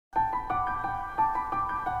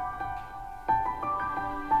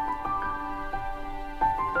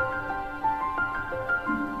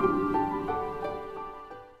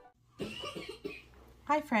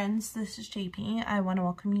Hi friends, this is JP. I want to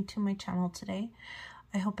welcome you to my channel today.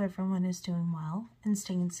 I hope everyone is doing well and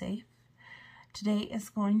staying safe. Today is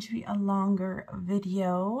going to be a longer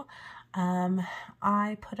video.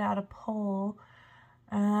 I put out a poll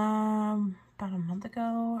about a month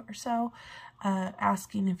ago or so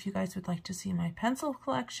asking if you guys would like to see my pencil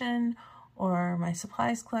collection or my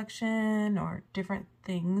supplies collection or different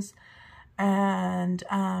things, and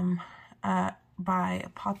by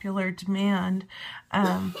popular demand,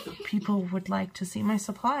 people would like to see my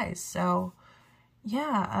supplies. So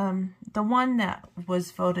yeah, the one that was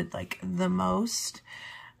voted like the most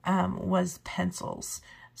was pencils.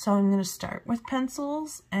 So I'm going to start with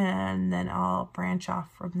pencils, and then I'll branch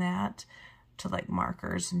off from that to like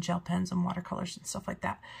markers and gel pens and watercolors and stuff like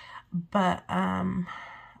that. But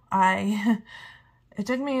it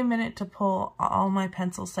took me a minute to pull all my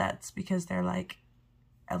pencil sets because they're like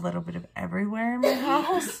a little bit of everywhere in my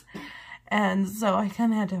house, and so I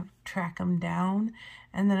kind of had to track them down.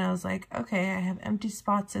 And then I was like, okay, I have empty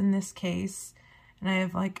spots in this case, and I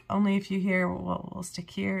have like only a few here. Well, we'll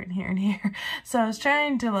stick here and here and here. So I was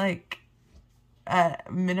trying to like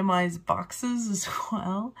minimize boxes as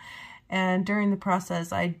well, and during the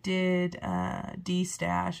process I did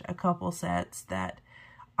de-stash a couple sets that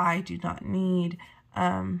I do not need.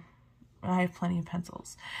 I have plenty of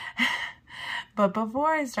pencils. But before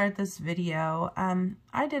I start this video,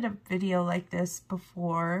 I did a video like this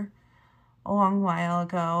before a long while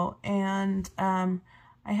ago, and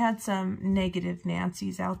I had some negative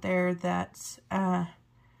Nancys out there that kind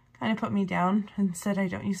of put me down and said I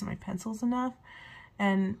don't use my pencils enough.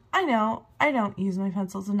 And I know I don't use my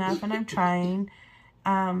pencils enough, and I'm trying.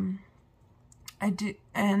 I do,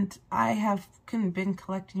 and I have been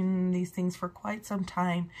collecting these things for quite some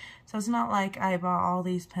time, so it's not like I bought all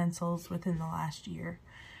these pencils within the last year.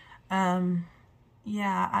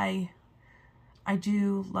 Yeah, I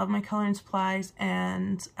do love my coloring supplies,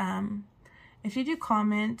 and if you do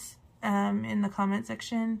comment in the comment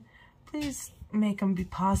section, please make them be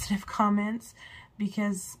positive comments,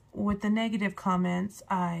 because with the negative comments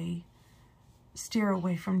I steer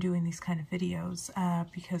away from doing these kind of videos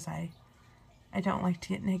because I don't like to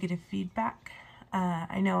get negative feedback.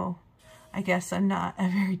 I know, I guess I'm not a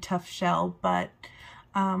very tough shell, but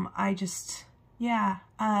I just, yeah,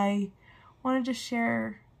 I wanted to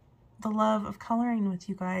share the love of coloring with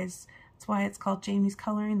you guys. That's why it's called Jamie's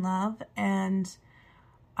Coloring Love, and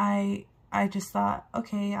I just thought,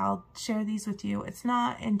 okay, I'll share these with you. It's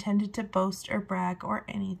not intended to boast or brag or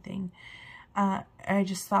anything. I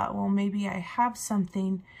just thought, well, maybe I have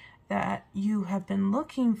something that you have been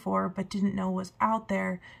looking for but didn't know was out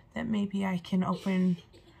there, that maybe I can open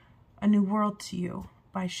a new world to you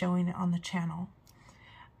by showing it on the channel.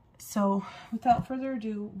 So without further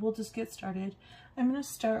ado, we'll just get started. I'm going to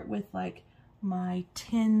start with like my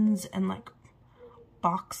tins and like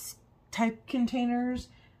box type containers,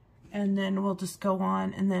 and then we'll just go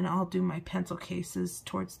on, and then I'll do my pencil cases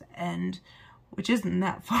towards the end, which isn't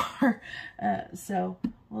that far. So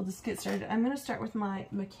we'll just get started. I'm going to start with my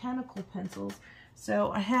mechanical pencils.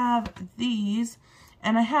 So I have these,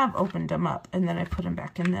 and I have opened them up, and then I put them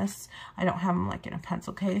back in this. I don't have them like in a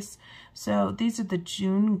pencil case. So these are the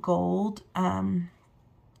June Gold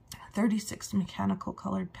 36 mechanical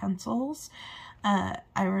colored pencils.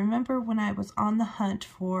 I remember when I was on the hunt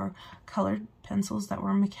for colored pencils that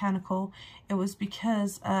were mechanical, it was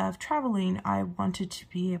because of traveling. I wanted to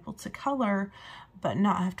be able to color but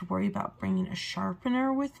not have to worry about bringing a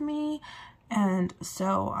sharpener with me, and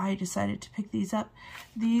so I decided to pick these up.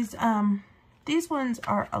 These ones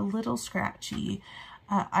are a little scratchy.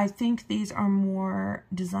 I think these are more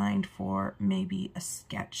designed for maybe a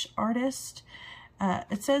sketch artist.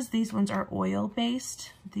 It says these ones are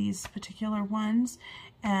oil-based, these particular ones,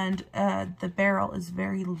 and the barrel is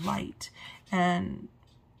very light, and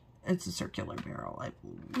it's a circular barrel, I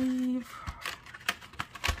believe.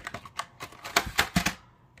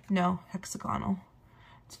 No, hexagonal.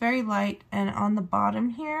 It's very light, and on the bottom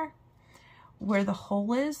here, where the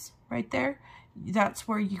hole is, right there, that's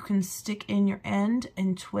where you can stick in your end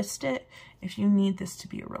and twist it if you need this to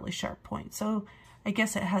be a really sharp point. So I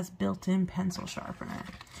guess it has built-in pencil sharpener,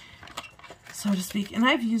 so to speak. And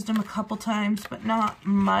I've used them a couple times, but not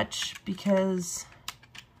much, because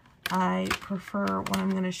I prefer what I'm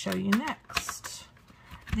going to show you next.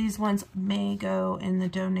 These ones may go in the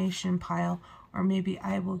donation pile, or maybe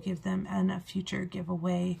I will give them in a future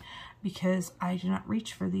giveaway, because I do not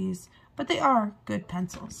reach for these, but they are good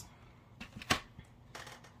pencils.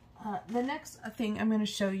 The next thing I'm going to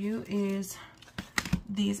show you is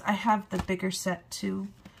these. I have the bigger set too,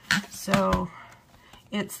 so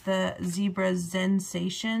It's the Zebra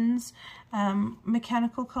Sensations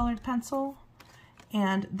mechanical colored pencil.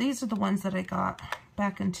 And these are the ones that I got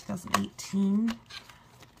back in 2018.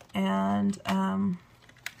 And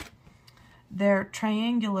they're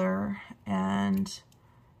triangular, and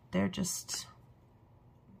they're just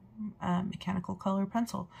mechanical color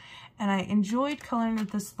pencil. And I enjoyed coloring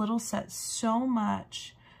with this little set so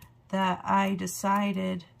much that I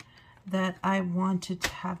decided that I wanted to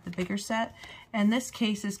have the bigger set. And this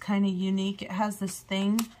case is kind of unique. It has this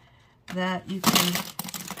thing that you can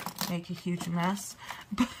make a huge mess.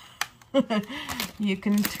 You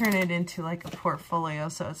can turn it into like a portfolio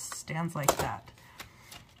so it stands like that.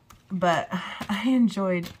 But I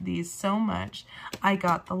enjoyed these so much. I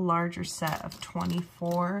got the larger set of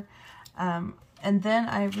 24. And then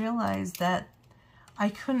I realized that I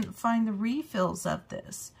couldn't find the refills of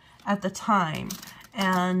this at the time.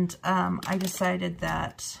 And I decided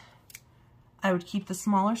that I would keep the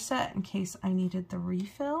smaller set in case I needed the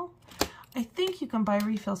refill. I think you can buy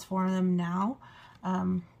refills for them now.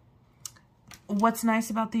 What's nice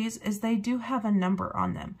about these is they do have a number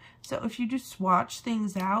on them. So if you do swatch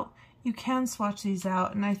things out, you can swatch these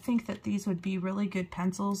out. And I think that these would be really good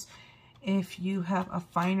pencils if you have a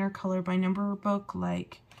finer color by number book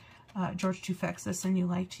like George Tufexis and you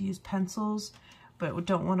like to use pencils, but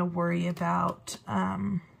don't want to worry about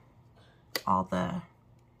all the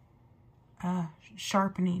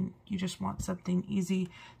sharpening. You just want something easy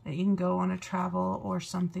that you can go on a travel or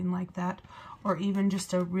something like that, or even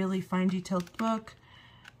just a really fine detailed book.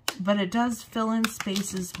 But it does fill in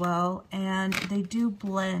spaces well, and they do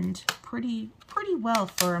blend pretty well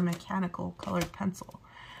for a mechanical colored pencil.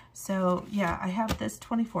 So yeah, I have this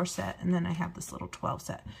 24 set, and then I have this little 12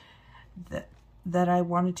 set that I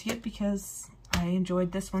wanted to get because I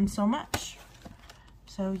enjoyed this one so much.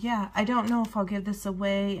 So yeah, I don't know if I'll give this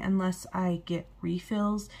away unless I get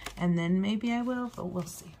refills, and then maybe I will, but we'll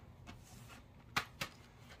see.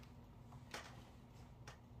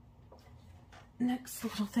 Next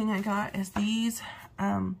little thing I got is these.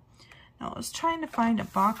 Now I was trying to find a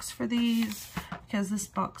box for these because this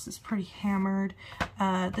box is pretty hammered.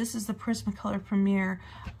 This is the Prismacolor Premier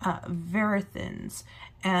Verithins,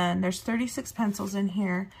 and there's 36 pencils in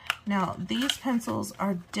here. Now these pencils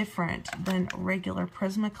are different than regular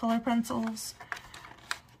Prismacolor pencils.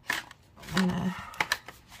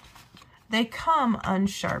 They come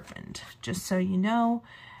unsharpened, just so you know,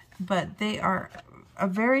 but they are a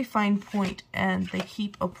very fine point, and they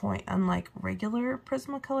keep a point unlike regular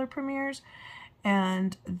Prismacolor Premiers.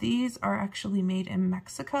 And these are actually made in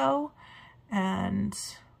Mexico, and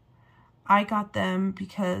I got them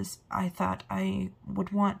because I thought I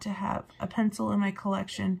would want to have a pencil in my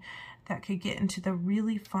collection that could get into the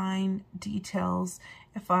really fine details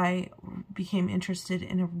if I became interested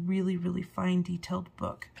in a really fine detailed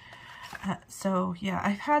book. So yeah,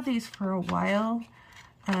 I've had these for a while.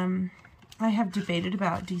 I have debated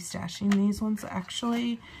about destashing these ones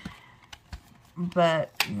actually,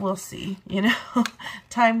 but we'll see, you know.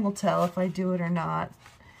 Time will tell if I do it or not.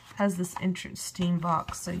 It has this interesting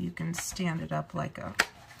box so you can stand it up like a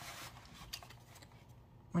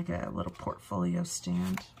little portfolio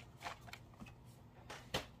stand.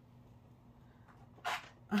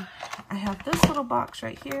 I have this little box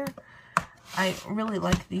right here. I really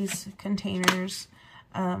like these containers.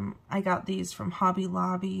 I got these from Hobby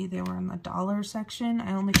Lobby. They were in the dollar section.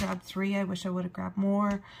 I only grabbed 3. I wish I would have grabbed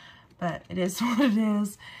more, but it is what it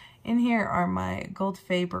is. In here are my Gold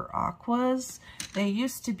Faber Aquas. They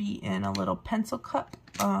used to be in a little pencil cup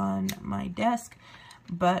on my desk,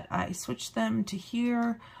 but I switched them to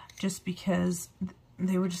here just because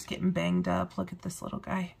they were just getting banged up. Look at this little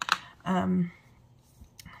guy.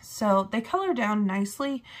 So they color down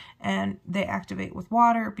nicely, and they activate with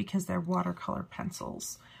water because they're watercolor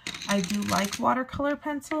pencils. I do like watercolor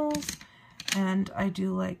pencils, and I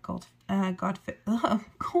do like Gold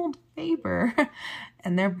Faber,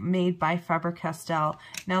 and they're made by Faber-Castell.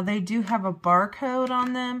 Now they do have a barcode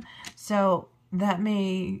on them, so that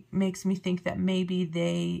makes me think that maybe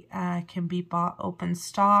they can be bought open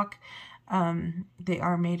stock. They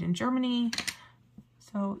are made in Germany,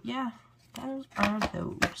 so yeah. Those are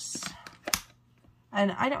those.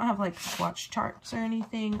 And I don't have like swatch charts or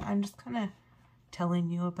anything. I'm just kind of telling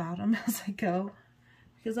you about them as I go,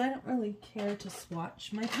 because I don't really care to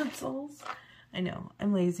swatch my pencils. I know,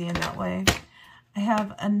 I'm lazy in that way. I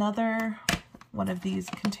have another one of these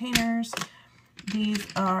containers. These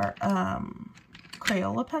are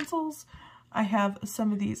Crayola pencils. I have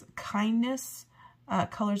some of these Kindness,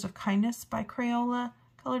 Colors of Kindness by Crayola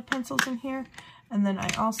colored pencils in here. And then I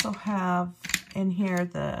also have in here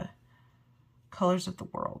the Colors of the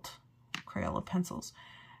World Crayola pencils.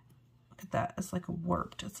 Look at that. It's like a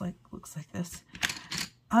warped. It's like, looks like this.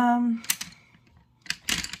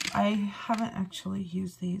 I haven't actually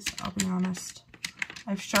used these, I'll be honest.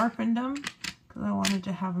 I've sharpened them because I wanted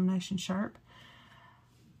to have them nice and sharp,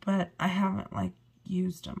 but I haven't like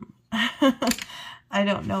used them. I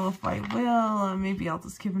don't know if I will. Maybe I'll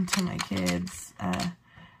just give them to my kids.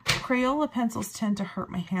 Crayola pencils tend to hurt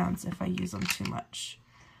my hands if I use them too much.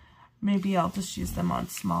 Maybe I'll just use them on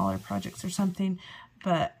smaller projects or something,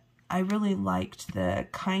 but I really liked the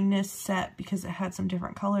Kindness set because it had some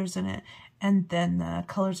different colors in it, and then the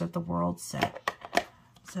Colors of the World set.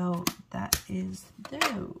 So that is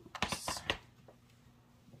those.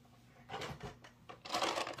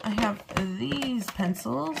 I have these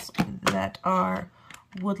pencils that are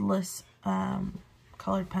woodless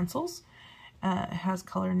colored pencils. It has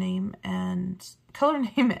color name and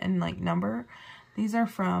like number. These are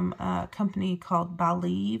from a company called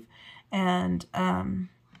Believe, and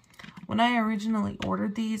when I originally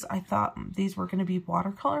ordered these, I thought these were going to be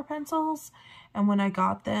watercolor pencils, and when I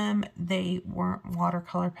got them, they weren't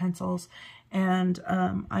watercolor pencils. And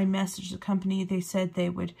I messaged the company. They said they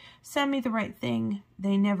would send me the right thing.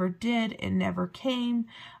 They never did. It never came.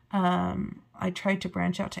 I tried to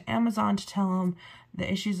branch out to Amazon to tell them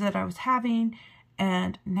the issues that I was having,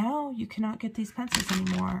 and now you cannot get these pencils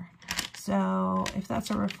anymore. So if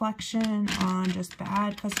that's a reflection on just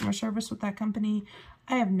bad customer service with that company,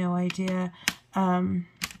 I have no idea. But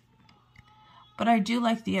I do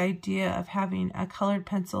like the idea of having a colored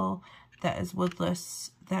pencil that is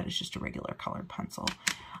woodless, that is just a regular colored pencil.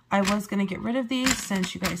 I was going to get rid of these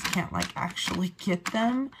since you guys can't like actually get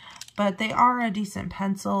them, but they are a decent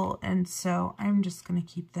pencil, and so I'm just going to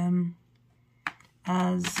keep them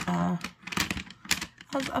as a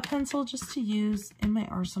pencil just to use in my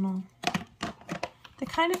arsenal. They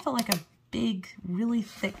kind of feel like a big, really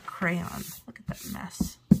thick crayon. Look at that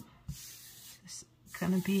mess. This is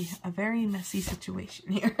going to be a very messy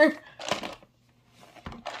situation here.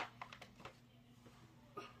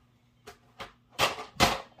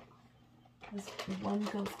 This one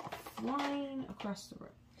goes flying across the room.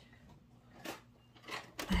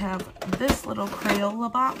 I have this little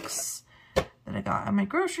Crayola box that I got at my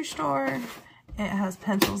grocery store. It has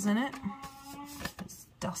pencils in it. It's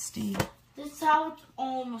dusty. This is how it's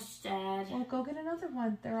almost dead. Well, go get another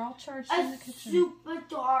one. They're all charged in the kitchen. It's super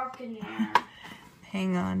dark in there.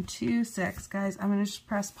 Hang on 2 secs, guys. I'm going to just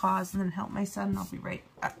press pause and then help my son, and I'll be right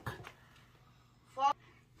back.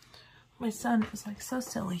 My son is like so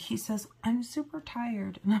silly. He says, I'm super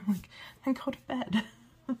tired. And I'm like, then go to bed.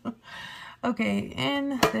 Okay,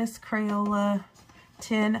 in this Crayola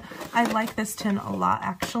tin, I like this tin a lot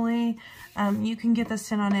actually. You can get this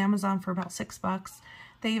tin on Amazon for about $6.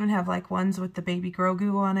 They even have like ones with the baby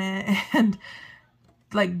Grogu on it and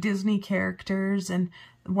like Disney characters, and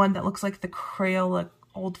one that looks like the Crayola,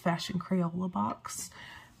 old-fashioned Crayola box.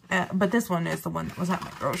 But this one is the one that was at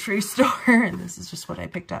my grocery store, and this is just what I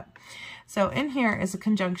picked up. So in here is a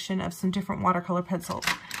conjunction of some different watercolor pencils.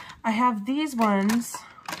 I have these ones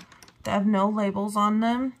that have no labels on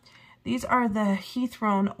them. These are the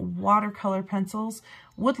Heathrone watercolor pencils,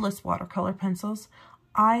 woodless watercolor pencils.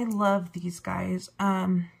 I love these guys.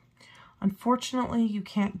 Unfortunately, you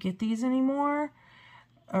can't get these anymore,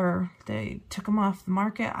 or they took them off the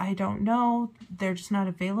market. I don't know. They're just not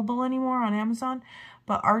available anymore on Amazon.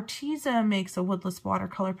 But Arteza makes a woodless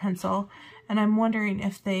watercolor pencil, and I'm wondering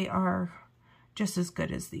if they are just as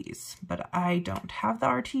good as these. But I don't have the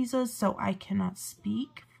Artezas, so I cannot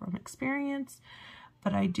speak from experience.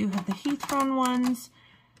 But I do have the Heathrone ones,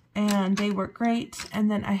 and they work great. And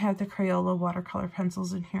then I have the Crayola watercolor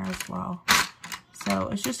pencils in here as well. So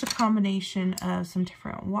it's just a combination of some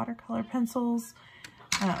different watercolor pencils.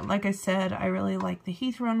 Like I said, I really like the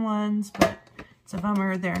Heathrone ones, but it's a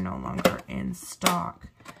bummer they're no longer in stock.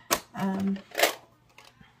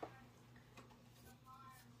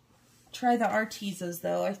 Try the Artezas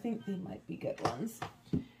though. I think they might be good ones.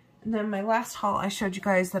 And then my last haul, I showed you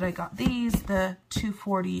guys that I got these, the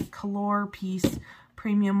 240 Color Piece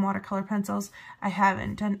Premium Watercolor Pencils. I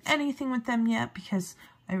haven't done anything with them yet because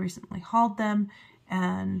I recently hauled them.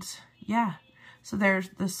 And yeah, so there's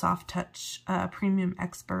the Soft Touch Premium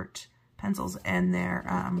Expert pencils, and they're,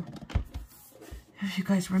 if you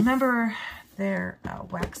guys remember, they're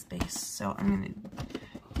wax based. So I'm going to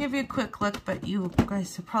give you a quick look, but you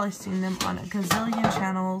guys have probably seen them on a gazillion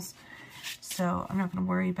channels. So I'm not going to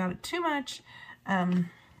worry about it too much. And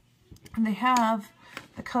they have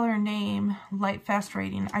the color name, light fast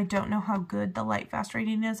rating. I don't know how good the light fast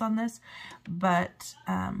rating is on this, but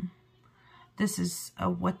this is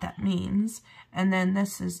what that means. And then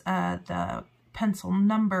this is the pencil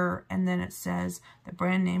number, and then it says the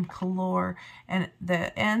brand name Color, and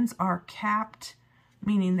the ends are capped,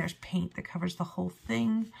 meaning there's paint that covers the whole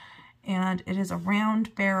thing. And it is a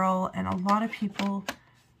round barrel, and a lot of people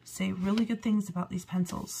say really good things about these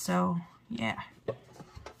pencils. So yeah,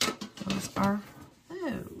 those are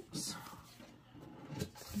those.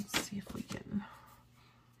 Let's see if we can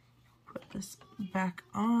put this back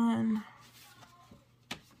on.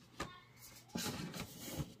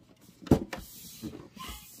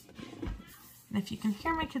 And if you can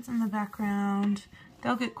hear my kids in the background,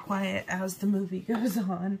 they'll get quiet as the movie goes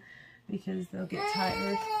on because they'll get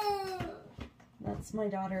tired. That's my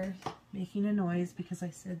daughter making a noise because I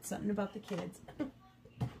said something about the kids. If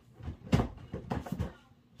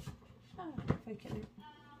I can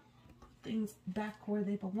put things back where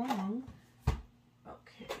they belong.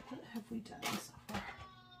 Okay, what have we done so far?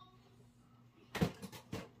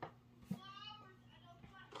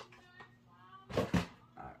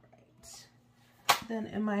 Then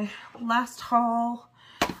in my last haul,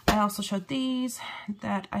 I also showed these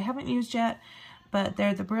that I haven't used yet, but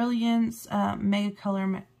they're the Brilliance Mega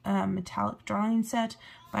Color Metallic Drawing Set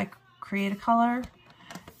by Create a Color.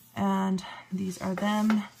 And these are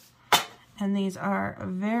them. And these are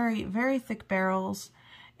very, very thick barrels.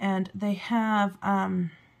 And they have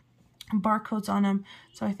barcodes on them.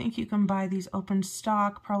 So I think you can buy these open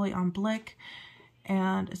stock, probably on Blick.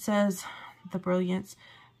 And it says the Brilliance.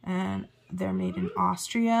 And they're made in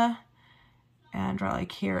Austria, and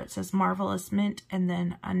like here it says Marvelous Mint and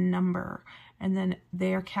then a number, and then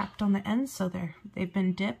they are capped on the ends, so they've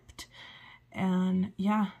been dipped. And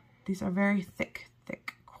yeah, these are very thick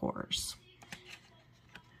cores.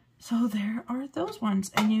 So there are those ones,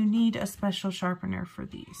 and you need a special sharpener for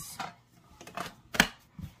these.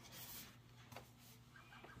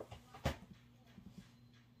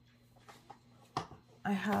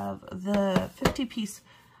 I have the 50-piece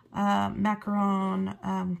macaron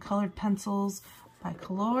colored pencils by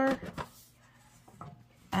Color,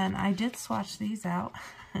 and I did swatch these out.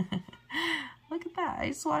 Look at that, I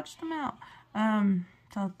swatched them out.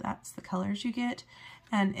 So that's the colors you get.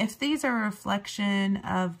 And if these are a reflection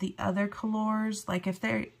of the other colors, like if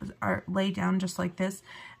they are laid down just like this,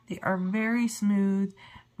 they are very smooth,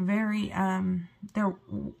 very I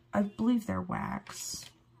believe they're wax.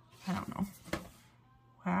 I don't know,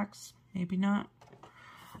 wax, maybe not.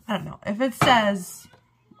 I don't know. If it says,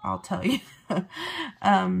 I'll tell you.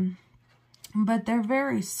 But they're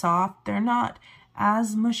very soft. They're not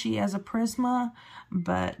as mushy as a Prisma,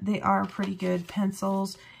 but they are pretty good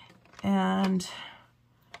pencils. And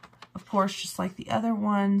of course, just like the other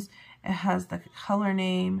ones, it has the color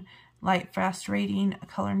name, light fast rating, a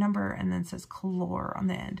color number, and then it says Color on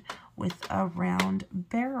the end with a round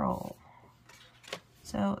barrel.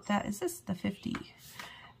 So that is this, the 50.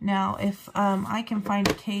 Now, if I can find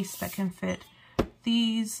a case that can fit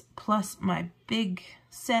these plus my big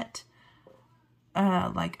set,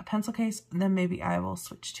 like a pencil case, then maybe I will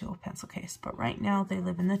switch to a pencil case. But right now, they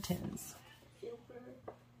live in the tins.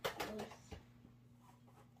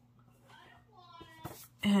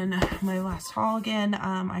 And my last haul again,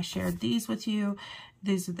 I shared these with you.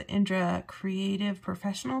 These are the Indra Creative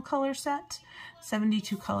Professional Color Set.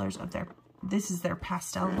 72 colors of this is their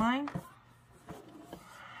pastel line.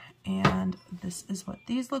 And this is what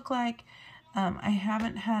these look like. I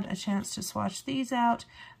haven't had a chance to swatch these out,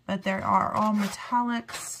 but there are all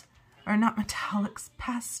metallics, or not metallics,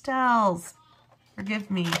 pastels.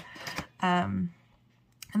 Forgive me. And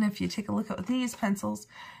if you take a look at these pencils,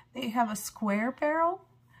 they have a square barrel,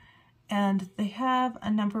 and they have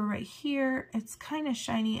a number right here. It's kind of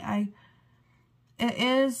shiny. It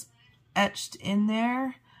is etched in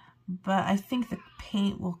there, but I think the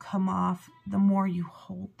paint will come off the more you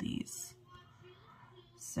hold these.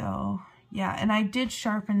 So yeah, and I did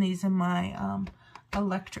sharpen these in my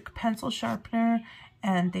electric pencil sharpener,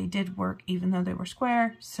 and they did work even though they were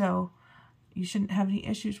square, so you shouldn't have any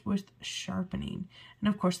issues with sharpening. And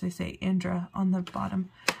of course they say Indra on the bottom.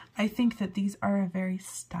 I think that these are a very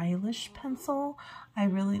stylish pencil. I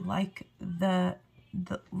really like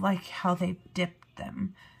like how they dipped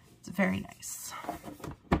them. It's very nice.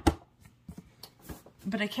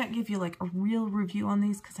 But I can't give you like a real review on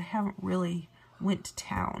these because I haven't really went to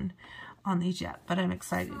town on these yet, but I'm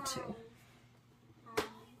excited to.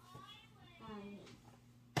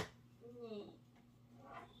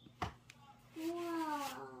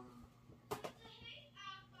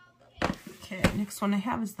 Okay, next one I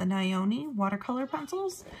have is the Naoni watercolor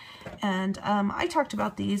pencils, and I talked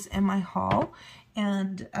about these in my haul,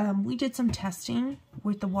 and we did some testing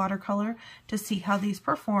with the watercolor to see how these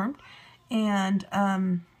performed. And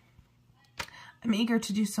I'm eager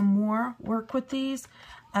to do some more work with these.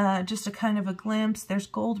 Just a kind of a glimpse. There's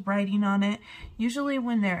gold writing on it. Usually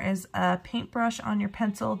when there is a paintbrush on your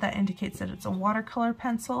pencil, that indicates that it's a watercolor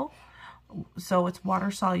pencil. So it's water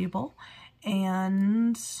soluble.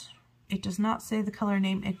 And it does not say the color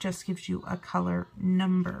name. It just gives you a color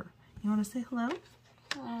number. You want to say hello?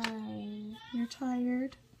 Hi. You're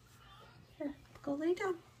tired? Here, go lay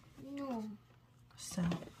down. No. So,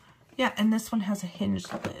 yeah, and this one has a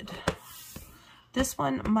hinged lid. This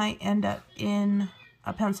one might end up in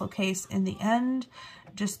a pencil case in the end,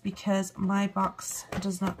 just because my box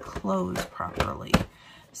does not close properly.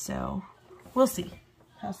 So, we'll see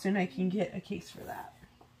how soon I can get a case for that.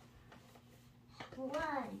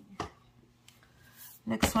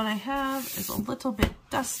 Next one I have is a little bit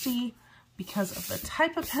dusty because of the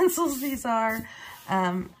type of pencils these are.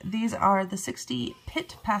 These are the 60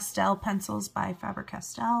 Pit Pastel pencils by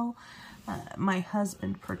Faber-Castell. My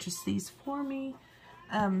husband purchased these for me.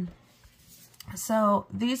 So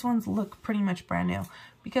these ones look pretty much brand new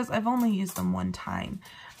because I've only used them one time.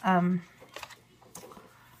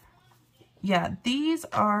 Yeah, these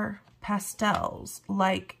are pastels,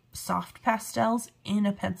 like soft pastels in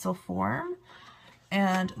a pencil form.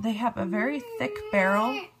 And they have a very thick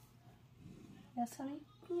barrel. Yes, honey?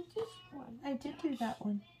 This one. I did do that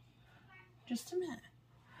one. Just a minute.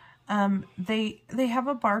 They have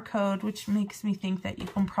a barcode, which makes me think that you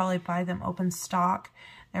can probably buy them open stock.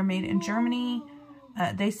 They're made in Germany.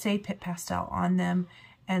 They say Pit Pastel on them,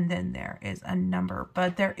 and then there is a number,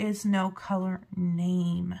 but there is no color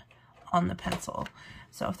name on the pencil.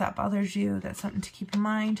 So if that bothers you, that's something to keep in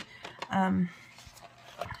mind.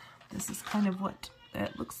 This is kind of what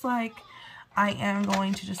it looks like. I am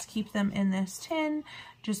going to just keep them in this tin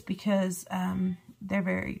just because they're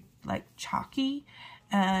very like chalky,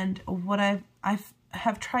 and what I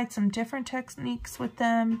have tried some different techniques with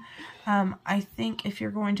them. I think if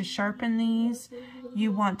you're going to sharpen these,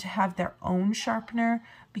 you want to have their own sharpener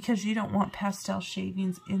because you don't want pastel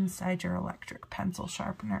shavings inside your electric pencil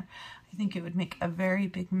sharpener. I think it would make a very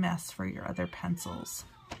big mess for your other pencils.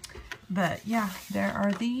 But yeah, there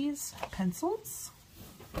are these pencils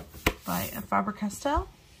by Faber-Castell.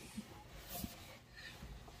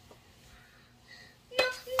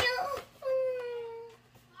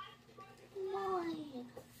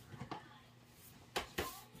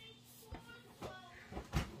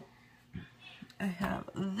 I have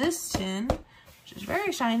this tin, which is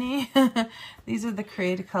very shiny. These are the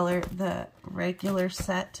Create-A-Color, the regular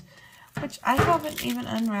set, which I haven't even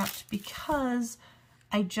unwrapped because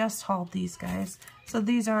I just hauled these guys. So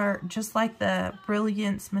these are just like the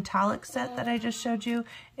Brilliance metallic set that I just showed you,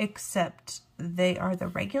 except they are the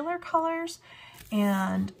regular colors.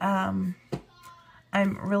 And I'm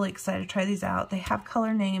really excited to try these out. They have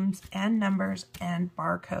color names and numbers and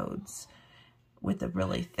barcodes with a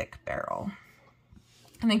really thick barrel.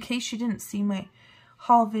 And in case you didn't see my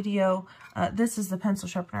haul video, this is the pencil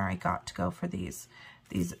sharpener I got to go for these.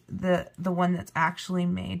 The one that's actually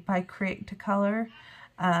made by Create-A-Color.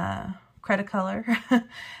 Cretacolor,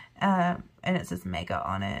 and it says Mega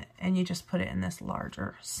on it, and you just put it in this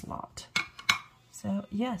larger slot. So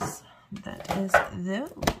yes, that is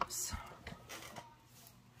those.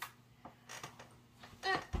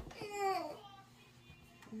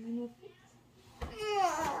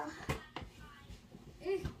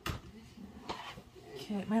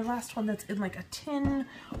 Okay, my last one that's in like a tin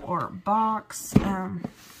or box are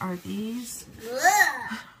these.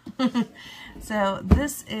 So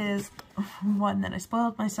this is one that I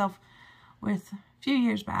spoiled myself with a few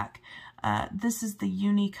years back. This is the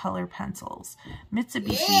Unicolor pencils,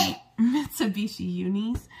 Mitsubishi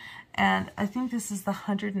Unis, and I think this is the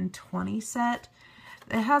 120 set.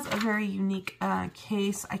 It has a very unique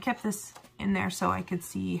case. I kept this in there so I could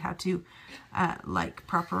see how to like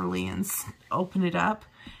properly and open it up.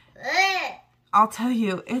 I'll tell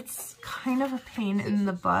you, it's kind of a pain in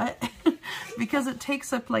the butt because it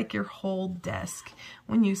takes up like your whole desk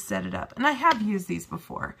when you set it up. And I have used these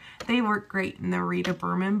before. They work great in the Rita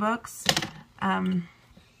Berman books. I'm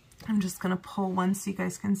just going to pull one so you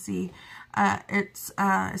guys can see. It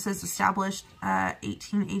says established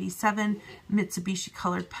 1887 Mitsubishi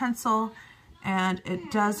colored pencil. And it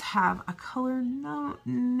does have a color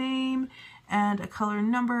name and a color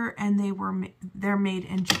number, and they're made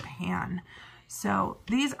in Japan. So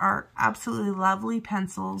these are absolutely lovely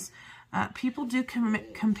pencils. People do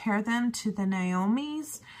compare them to the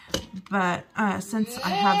Naomi's, but since I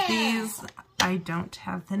have these, I don't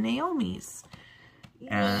have the Naomi's.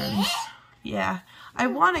 And yeah, I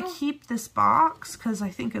want to keep this box because I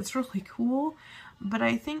think it's really cool, but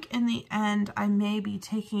I think in the end I may be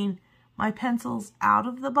taking my pencils out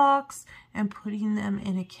of the box and putting them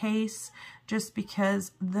in a case, just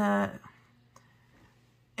because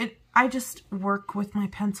I just work with my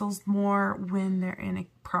pencils more when they're in a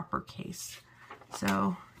proper case.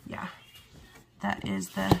 So yeah, that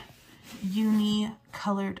is the uni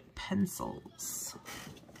colored pencils.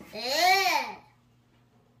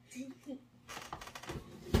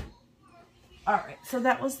 Alright, so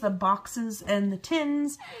that was the boxes and the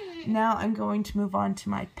tins. Now I'm going to move on to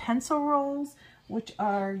my pencil rolls, which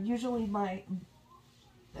are usually my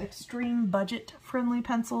extreme budget friendly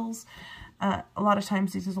pencils. A lot of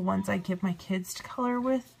times these are the ones I give my kids to color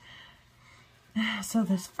with. So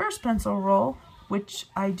this first pencil roll, which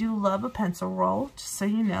I do love a pencil roll, just so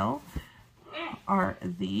you know, are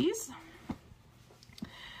these.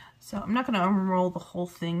 So I'm not going to unroll the whole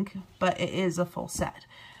thing, but it is a full set.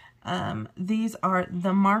 These are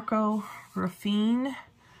the Marco Ruffin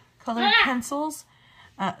colored pencils.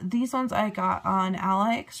 These ones I got on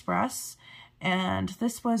AliExpress. And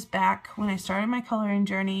this was back when I started my coloring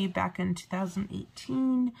journey back in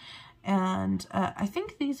 2018. And I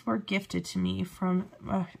think these were gifted to me from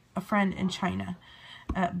a friend in China.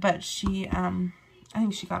 But she, I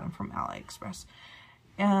think she got them from AliExpress.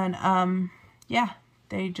 And yeah,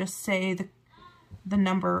 they just say the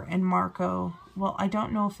number in Marco. Well, I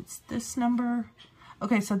don't know if it's this number.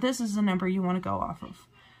 Okay, so this is the number you want to go off of.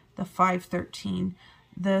 The 513.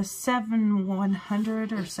 The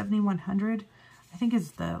 7100 or 7100, I think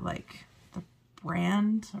is the the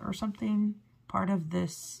brand or something, part of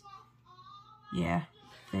this, yeah,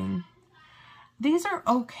 thing. These are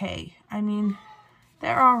okay. I mean,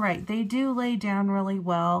 they're all right. They do lay down really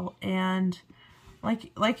well, and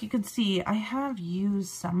like you can see, I have used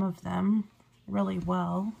some of them really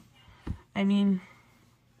well. I mean,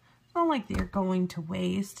 it's not like they're going to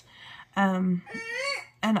waste.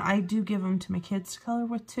 And I do give them to my kids to color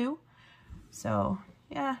with too. So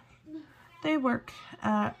yeah, they work.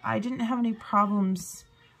 I didn't have any problems.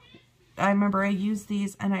 I remember I used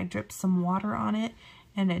these and I dripped some water on it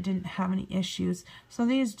and it didn't have any issues. So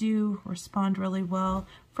these do respond really well.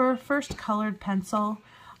 For a first colored pencil,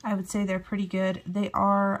 I would say they're pretty good. They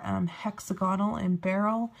are hexagonal in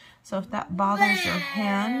barrel. So if that bothers your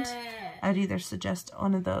hand, I'd either suggest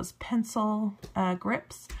one of those pencil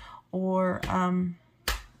grips or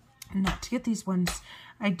not to get these ones.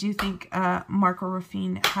 I do think Marco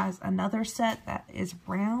Ruffin has another set that is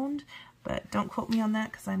round, but don't quote me on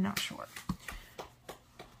that because I'm not sure.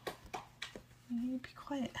 You be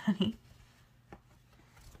quiet, honey.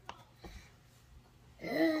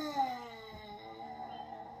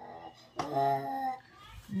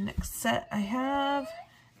 Next set I have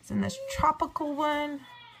is in this tropical one.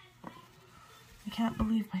 I can't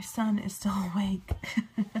believe my son is still awake.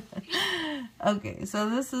 Okay, so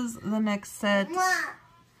this is the next set.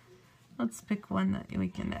 Let's pick one that we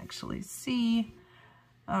can actually see.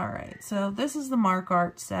 Alright, so this is the Mark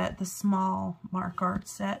Art set, the small Mark Art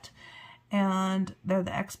set. And they're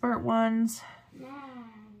the expert ones.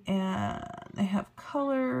 And they have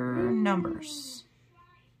color numbers.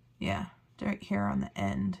 Yeah, right here on the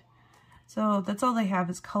end. So that's all they have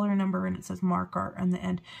is color number, and it says Mark Art on the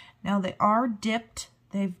end. Now they are dipped.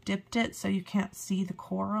 They've dipped it so you can't see the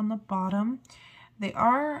core on the bottom. They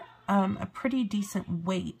are a pretty decent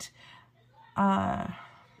weight.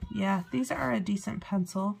 Yeah, these are a decent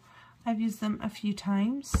pencil. I've used them a few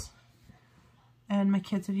times, and my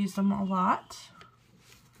kids have used them a lot.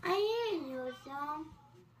 I didn't use them.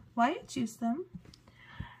 Wyatt used them.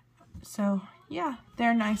 So yeah,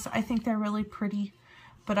 they're nice. I think they're really pretty.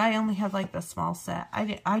 But I only have like the small set.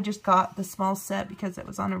 I just got the small set because it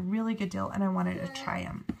was on a really good deal and I wanted to try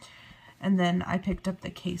them. And then I picked up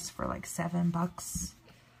the case for like $7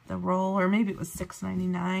 the roll, or maybe it was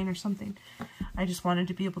 $6.99 or something. I just wanted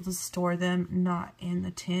to be able to store them not in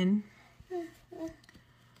the tin.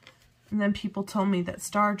 And then people told me that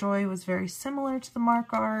Starjoy was very similar to the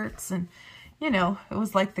Mark Arts, and you know, it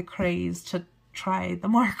was like the craze to try the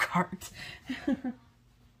Mark Art.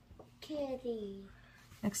 Kitty.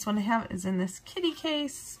 Next one I have is in this kitty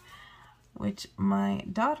case, which my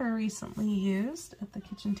daughter recently used at the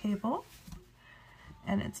kitchen table.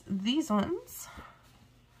 And it's these ones.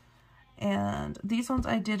 And these ones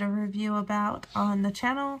I did a review about on the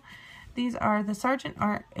channel. These are the Sargent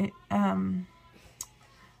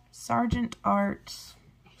Art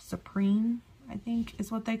Supreme, I think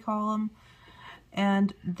is what they call them.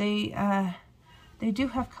 And they do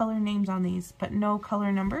have color names on these, but no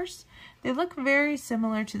color numbers. They look very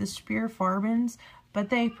similar to the Spear Farbens,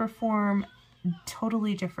 but they perform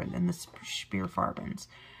totally different than the Spear Farbens.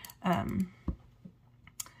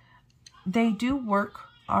 They do work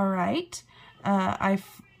all right.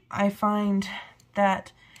 I find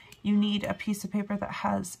that you need a piece of paper that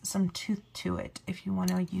has some tooth to it if you want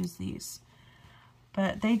to use these.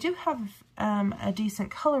 But they do have a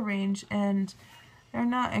decent color range, and they're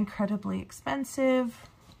not incredibly expensive.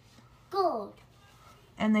 Gold.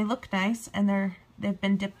 And they look nice, and they've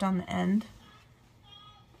been dipped on the end.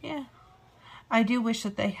 Yeah. I do wish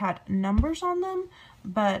that they had numbers on them,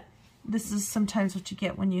 but this is sometimes what you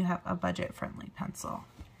get when you have a budget-friendly pencil.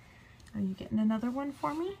 Are you getting another one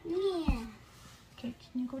for me? Yeah. Okay,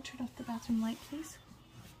 can you go turn off the bathroom light, please?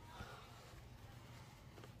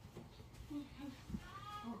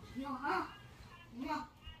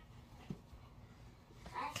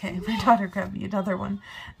 Okay, my daughter grabbed me another one.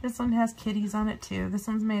 This one has kitties on it too. This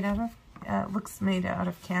one's made out of, looks made out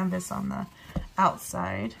of canvas on the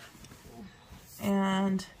outside.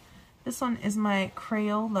 And this one is my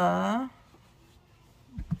Crayola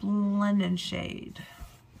Blend and Shade.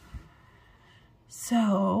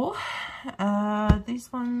 So,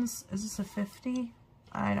 these ones, is this a 50?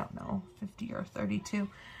 I don't know, 50 or 32.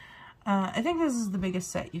 I think this is the biggest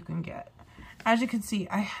set you can get. As you can see,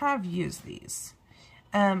 I have used these.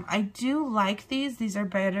 I do like these. These are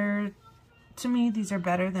better, to me, these are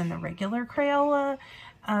better than the regular Crayola,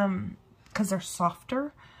 because they're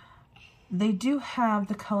softer. They do have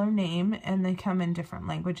the color name, and they come in different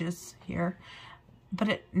languages here,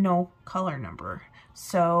 but no color number.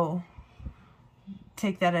 So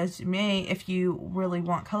take that as you may. If you really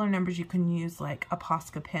want color numbers, you can use like a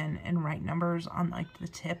Posca pen and write numbers on like the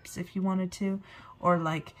tips if you wanted to, or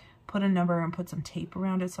like put a number and put some tape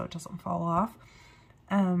around it so it doesn't fall off.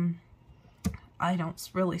 I don't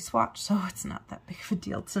really swatch, so it's not that big of a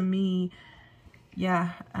deal to me.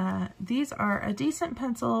 Yeah, these are a decent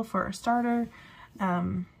pencil for a starter.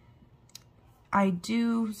 I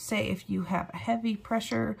do say if you have a heavy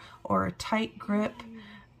pressure or a tight grip,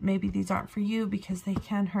 maybe these aren't for you because they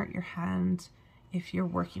can hurt your hand if you're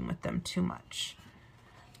working with them too much.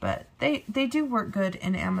 But they do work good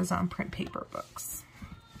in Amazon print paper books,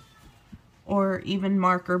 or even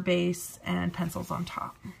marker base and pencils on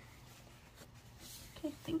top.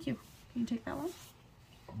 Okay, thank you. Can you take that one?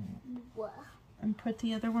 What? And put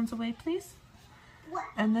the other ones away, please. What?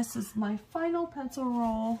 And this is my final pencil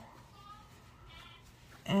roll.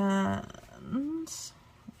 And if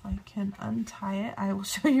I can untie it, I will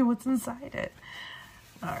show you what's inside it.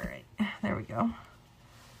 Alright, there we go.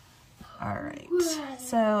 Alright,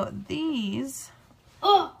 so these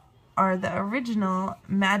are the original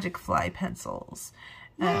Magic Fly pencils.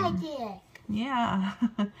 Magic. Yeah,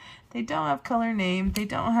 they don't have color name, they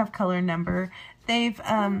don't have color number. They've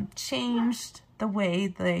changed the way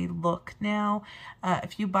they look now.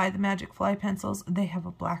 If you buy the Magic Fly pencils, they have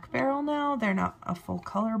a black barrel now. They're not a full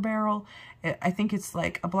color barrel. I think it's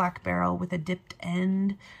like a black barrel with a dipped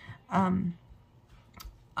end.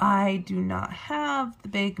 I do not have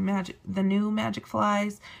the new Magic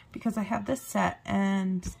Flies because I have this set,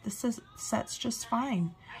 and this set's just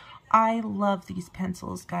fine. I love these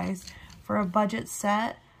pencils, guys. For a budget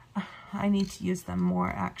set, I need to use them more,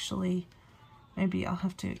 actually. Maybe I'll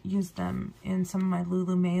have to use them in some of my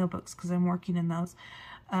Lulu Mayo books because I'm working in those.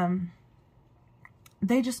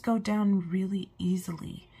 They just go down really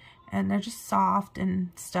easily, and they're just soft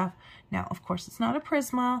and stuff. Now, of course, it's not a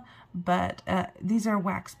Prisma, but these are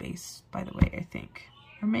wax-based, by the way, I think.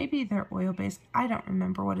 Or maybe they're oil-based. I don't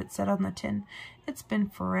remember what it said on the tin. It's been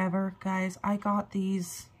forever, guys. I got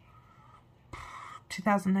these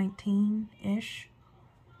 2019-ish.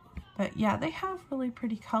 But yeah, they have really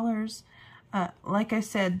pretty colors. Like I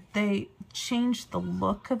said, they changed the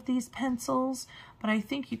look of these pencils, but I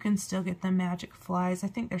think you can still get the Magic Flies. I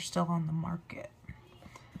think they're still on the market.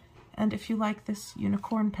 And if you like this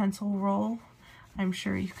unicorn pencil roll, I'm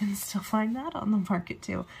sure you can still find that on the market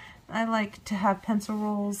too. I like to have pencil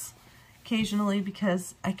rolls occasionally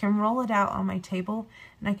because I can roll it out on my table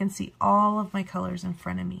and I can see all of my colors in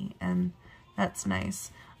front of me, and that's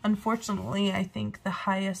nice. Unfortunately, I think the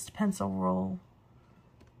highest pencil roll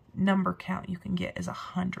number count you can get is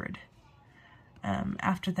 100.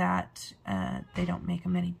 After that, they don't make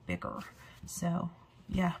them any bigger. So,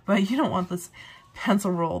 yeah, but you don't want this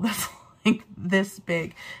pencil roll that's like this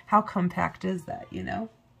big. How compact is that, you know?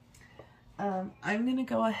 I'm going to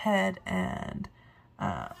go ahead and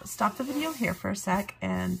stop the video here for a sec,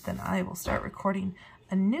 and then I will start recording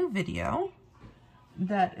a new video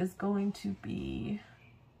that is going to be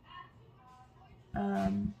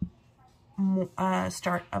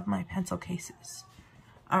start of my pencil cases.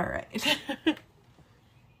 All right.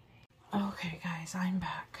 Okay, guys, I'm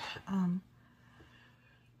back.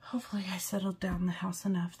 Hopefully I settled down the house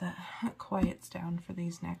enough that it quiets down for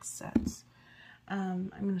these next sets.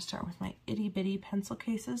 I'm going to start with my itty bitty pencil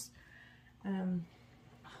cases. And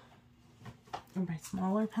my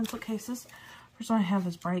smaller pencil cases. First one I have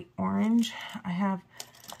is bright orange. I have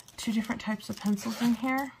 2 different types of pencils in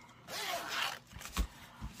here.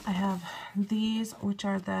 I have these, which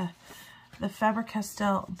are the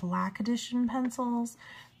Faber-Castell Black Edition pencils.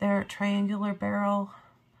 They're triangular barrel,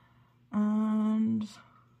 and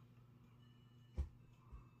I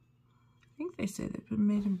think they say they've been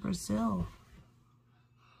made in Brazil,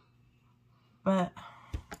 but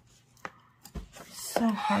it's so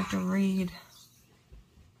hard to read.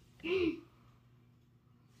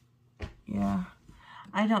 Yeah,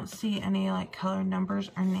 I don't see any like color numbers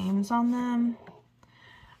or names on them.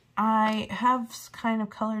 I have kind of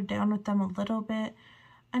colored down with them a little bit.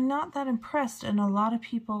 I'm not that impressed, and a lot of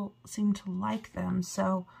people seem to like them,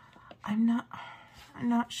 so I'm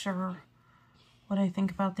not sure what I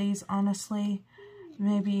think about these, honestly.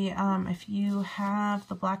 Maybe if you have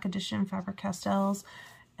the Black Edition Faber-Castells,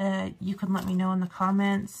 you can let me know in the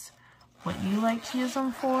comments what you like to use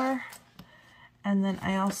them for. And then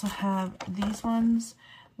I also have these ones,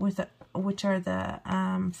 which are the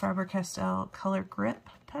Faber-Castell Color Grip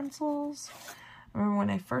pencils. I remember when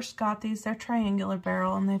I first got these, they're triangular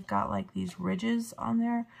barrel, and they've got like these ridges on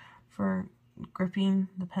there for gripping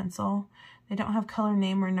the pencil. They don't have color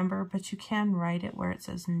name or number, but you can write it where it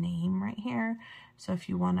says name right here. So if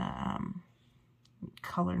you want to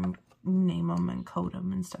color name them and code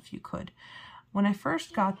them and stuff, you could. When I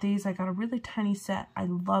first got these, I got a really tiny set. I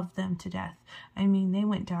loved them to death. I mean, they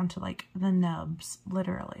went down to like the nubs,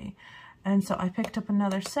 literally. And so I picked up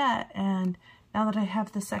another set, and now that I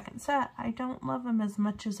have the second set, I don't love them as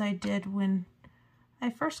much as I did when I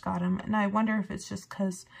first got them. And I wonder if it's just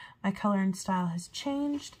because my coloring style has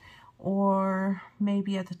changed, or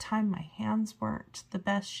maybe at the time my hands weren't the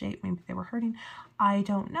best shape. Maybe they were hurting. I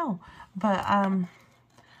don't know. But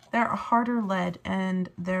they're a harder lead, and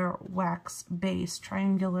they're wax-based,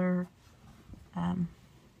 triangular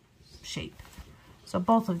shape. So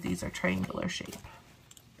both of these are triangular shape.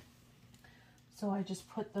 So I just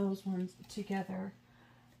put those ones together.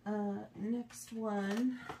 Next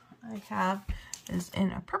one I have is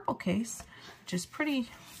in a purple case, which is pretty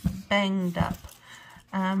banged up.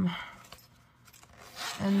 And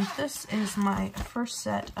this is my first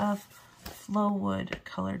set of Flowwood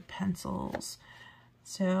colored pencils.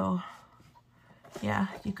 So yeah,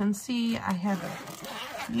 you can see I have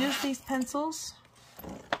used these pencils.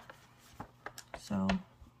 So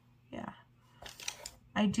yeah,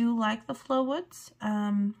 I do like the Flowwoods.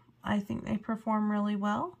 I think they perform really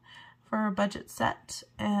well for a budget set,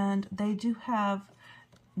 and they do have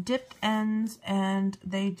dipped ends, and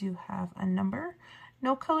they do have a number.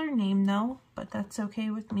 No color name though, but that's okay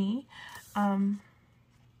with me.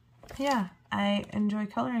 Yeah, I enjoy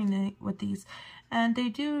coloring with these, and they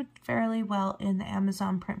do fairly well in the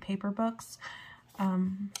Amazon print paper books.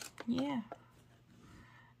 Yeah.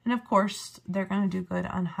 And of course, they're going to do good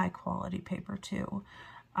on high quality paper too.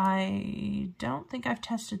 I don't think I've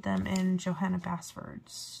tested them in Johanna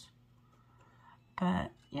Basford's.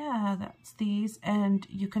 But yeah, that's these. And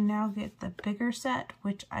you can now get the bigger set,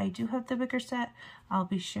 which I do have the bigger set. I'll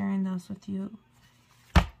be sharing those with you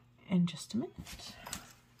in just a minute.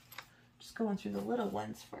 Just going through the little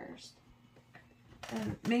ones first.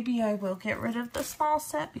 And maybe I will get rid of the small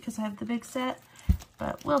set because I have the big set,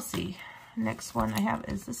 but we'll see. Next one I have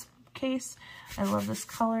is this case. I love this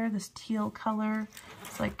color, this teal color.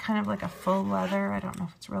 It's like kind of like a faux leather. I don't know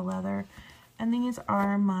if it's real leather. And these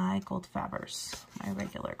are my gold Fabers, my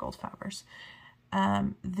regular gold Fabers.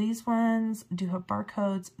 These ones do have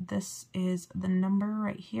barcodes. This is the number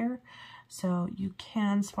right here, so you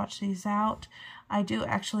can swatch these out. I do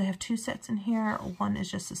actually have 2 sets in here. One is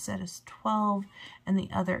just a set of 12, and the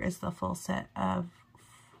other is the full set of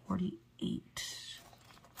 48.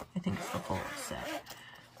 I think it's the full set.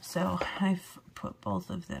 So I've put both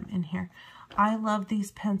of them in here. I love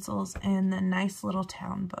these pencils in the Nice Little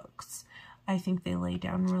Town books. I think they lay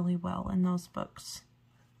down really well in those books.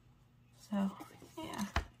 So yeah,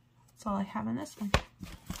 that's all I have in this one.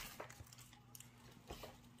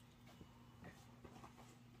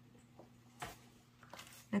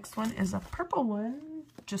 Next one is a purple one,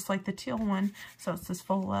 just like the teal one. So it's this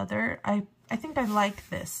faux leather. I think I like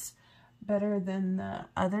this better than the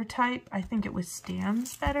other type. I think it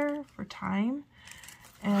withstands better for time.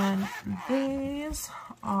 And these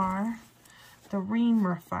are the Ream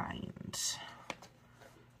Refined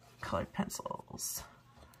colored pencils.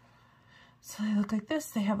 So they look like this.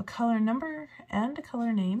 They have a color number and a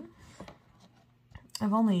color name.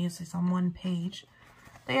 I've only used these on one page.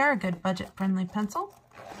 They are a good budget-friendly pencil.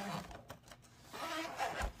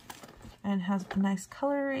 and has a nice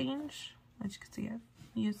color range. As you can see, I've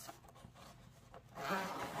used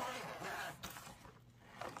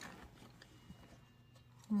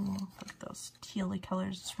look at those tealy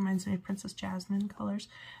colors. This reminds me of Princess Jasmine colors,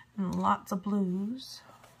 and lots of blues.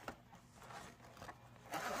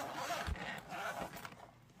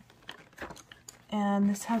 And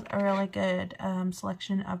this has a really good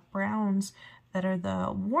selection of browns that are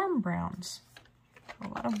the warm browns. A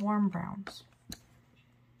lot of warm browns.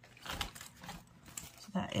 So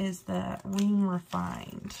that is the Wing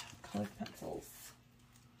Refined colored pencils,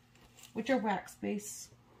 which are wax base.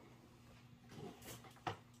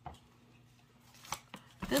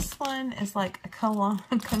 This one is like a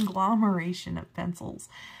conglomeration of pencils.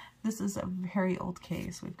 This is a very old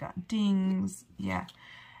case. We've got dings. Yeah.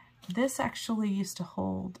 This actually used to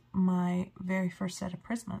hold my very first set of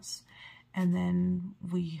Prismas. And then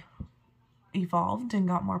we evolved and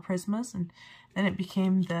got more Prismas. And then it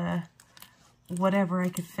became the whatever I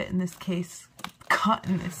could fit in this case got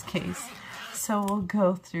in this case. So we'll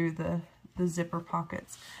go through the zipper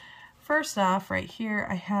pockets. First off, right here,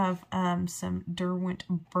 I have some Derwent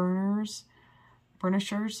burnishers.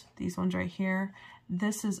 These ones right here.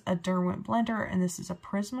 This is a Derwent blender, and this is a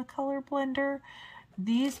Prismacolor blender.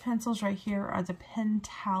 These pencils right here are the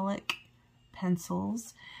Pentalic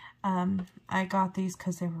pencils. I got these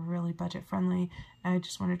because they were really budget friendly. I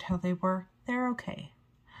just wondered how they were. They're okay.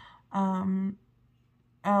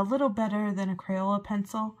 A little better than a Crayola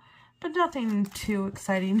pencil, but nothing too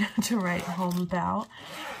exciting to write home about.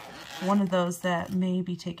 One of those that may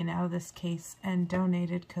be taken out of this case and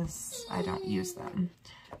donated because I don't use them.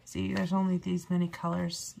 See, there's only these many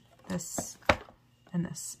colors, this, and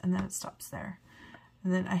then it stops there.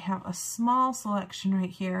 And then I have a small selection right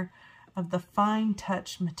here of the Fine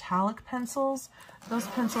Touch metallic pencils. Those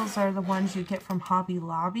pencils are the ones you get from Hobby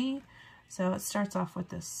Lobby. So it starts off with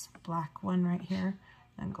this black one right here,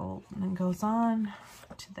 and gold, and then goes on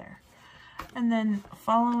to there. And then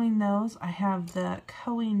following those, I have the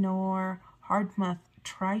Koh-i-Noor Hardmuth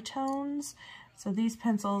Tritones. So these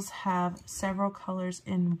pencils have several colors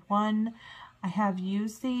in one. I have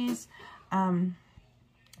used these, and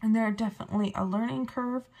they're definitely a learning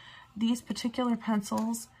curve. These particular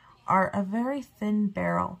pencils are a very thin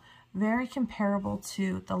barrel, very comparable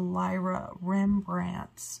to the Lyra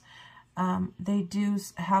Rembrandts. They do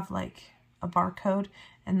have like a barcode,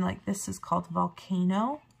 and like this is called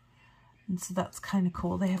Volcano. And so that's kind of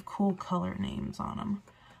cool. They have cool color names on them.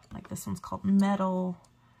 Like this one's called Metal.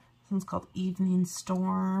 This one's called Evening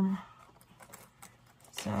Storm.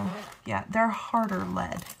 So yeah, they're harder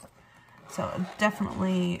lead. So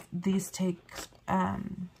definitely these take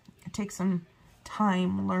some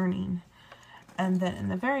time learning. And then in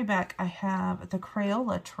the very back I have the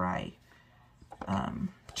Crayola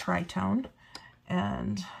Tritone.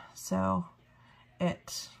 And so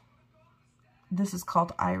this is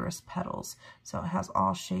called Iris Petals, so it has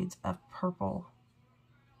all shades of purple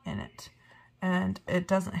in it. And it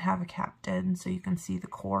doesn't have a cap did, so you can see the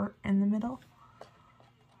core in the middle.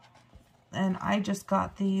 And I just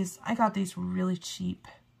got these, I got these really cheap,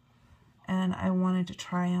 and I wanted to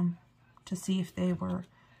try them to see if they were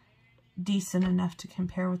decent enough to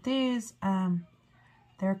compare with these.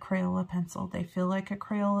 They're Crayola pencil. They feel like a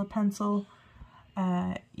Crayola pencil.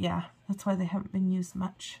 Yeah, that's why they haven't been used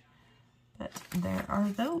much. But there are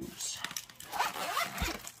those.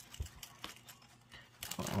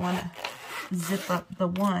 I want to zip up the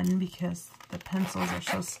one because the pencils are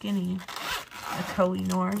so skinny. The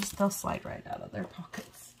Koh-i-Noors, they'll slide right out of their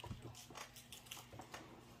pockets.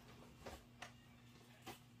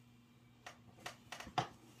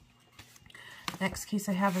 Next case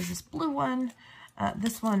I have is this blue one.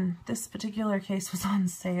 This particular case was on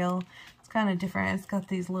sale. It's kind of different. It's got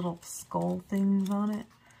these little skull things on it.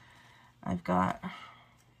 I've got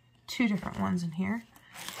two different ones in here.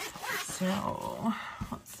 So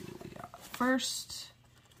let's see what we got. First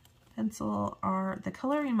pencil are the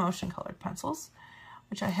Color Emotion colored pencils,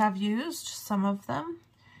 which I have used some of them.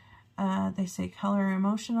 They say Color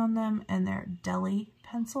Emotion on them, and they're deli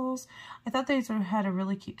pencils. I thought these had a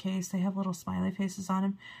really cute case. They have little smiley faces on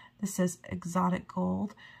them. This says Exotic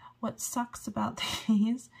Gold. What sucks about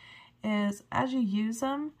these is as you use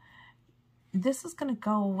them, this is going to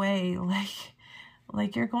go away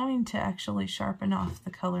like you're going to actually sharpen off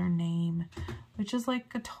the color name, which is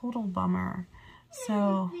like a total bummer.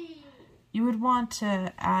 So you would want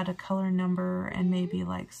to add a color number and maybe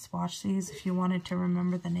like swatch these if you wanted to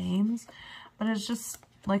remember the names. But it's just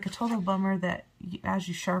like a total bummer that as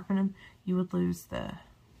you sharpen them, you would lose the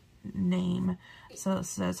name. So it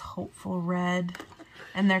says Hopeful Red,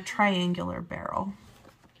 and they're triangular barrel.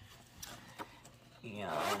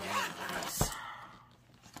 Yeah.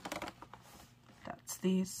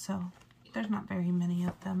 these, so there's not very many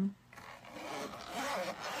of them.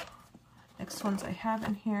 Next ones I have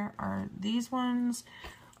in here are these ones,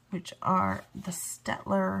 which are the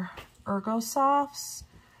Stettler Ergo Softs.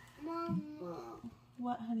 Mama.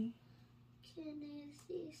 What, honey? Can I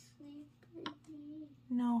see sleep with me?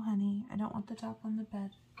 No, honey. I don't want the dog on the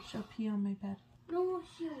bed. She'll pee on my bed. No,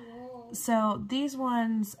 she won't. So these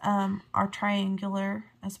ones are triangular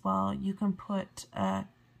as well. You can put a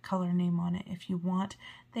color name on it if you want.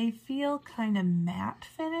 They feel kind of matte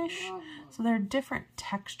finish, so they're a different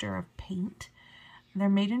texture of paint. They're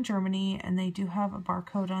made in Germany, and they do have a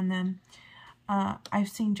barcode on them. I've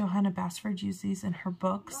seen Johanna Basford use these in her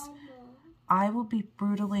books. I will be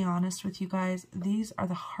brutally honest with you guys. These are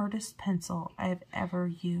the hardest pencil I have ever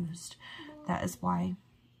used. That is why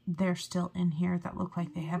they're still in here that look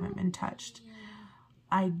like they haven't been touched.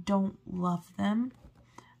 I don't love them.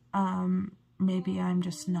 Maybe I'm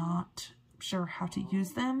just not sure how to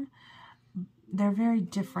use them. They're very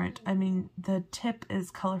different. I mean, the tip is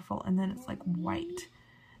colorful and then it's like white.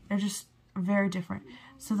 They're just very different.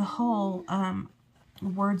 So the whole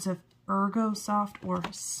words of ergo soft or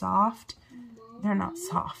soft, they're not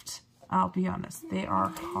soft. I'll be honest. They are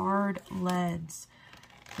hard leads.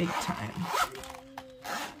 Big time.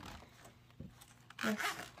 Yes.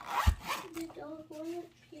 The dog won't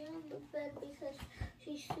pee on the bed because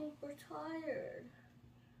she's super tired.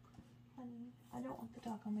 Honey, I don't want the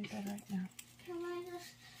dog on my bed right now. Can I just...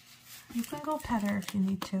 You can go pet her if you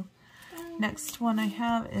need to. Next one I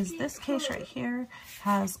have is this case right here.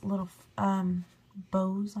 Has little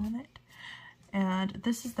bows on it. And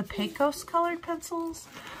this is the Pecos colored pencils.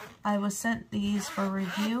 I was sent these for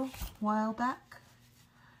review a while back.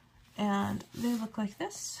 And they look like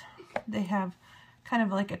this. They have kind of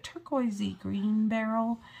like a turquoisey green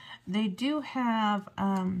barrel. They do have,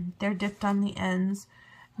 they're dipped on the ends.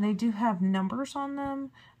 And they do have numbers on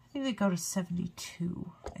them. I think they go to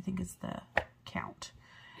 72, I think is the count.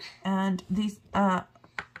 And these, I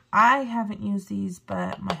haven't used these,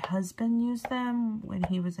 but my husband used them when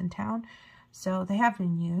he was in town. So they have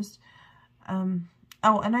been used. Oh,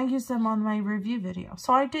 and I used them on my review video.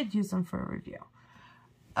 So I did use them for a review.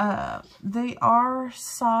 They are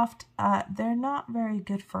soft. They're not very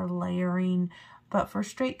good for layering, but for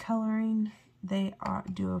straight coloring, they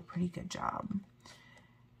do a pretty good job.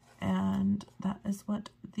 And that is what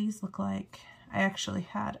these look like. I actually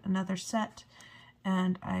had another set,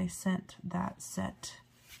 and I sent that set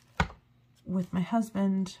with my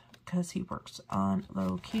husband because he works on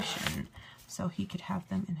location, so he could have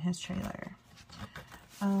them in his trailer.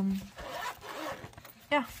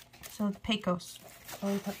 Yeah, so the Pecos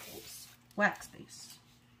pencils, wax base.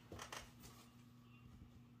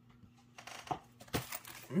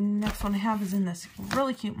 Next one I have is in this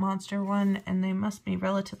really cute monster one, and they must be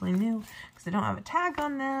relatively new because they don't have a tag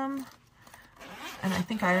on them. And I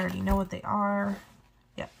think I already know what they are.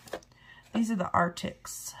 Yep. These are the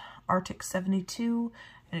Arctics. Arctic 72.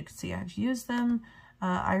 And you can see I've used them.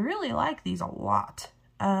 I really like these a lot.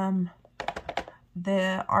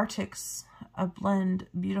 The Arctics blend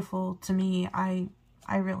beautiful to me. I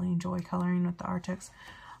really enjoy coloring with the Arctics.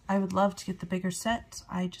 I would love to get the bigger set.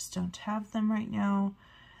 I just don't have them right now.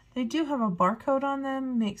 They do have a barcode on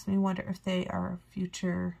them. Makes me wonder if they are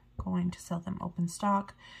future going to sell them open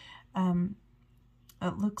stock.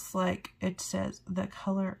 It looks like it says the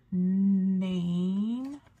color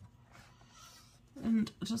name.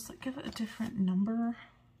 And just like give it a different number.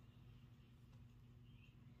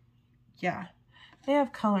 Yeah, they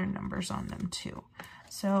have color numbers on them too.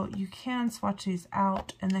 So you can swatch these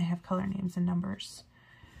out and they have color names and numbers.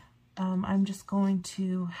 I'm just going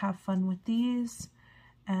to have fun with these.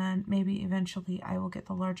 And maybe eventually I will get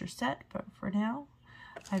the larger set, but for now,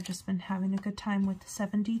 I've just been having a good time with the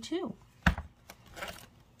 72.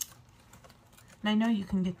 And I know you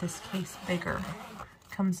can get this case bigger.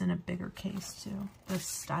 Comes in a bigger case too, this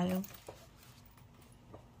style.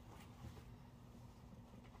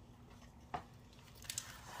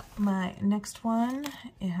 My next one,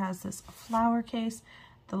 it has this flower case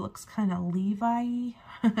that looks kind of Levi-y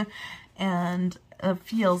and it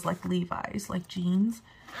feels like Levi's, like jeans.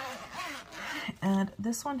 And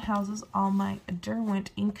this one houses all my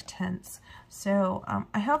Derwent ink tints. So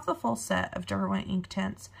I have the full set of Derwent ink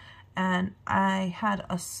tints, and I had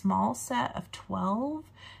a small set of 12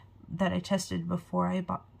 that I tested before I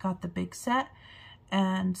got the big set.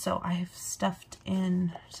 And so I've stuffed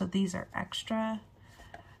in, so these are extra,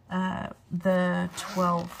 the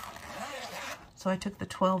 12. So I took the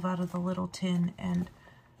 12 out of the little tin and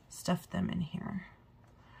stuffed them in here.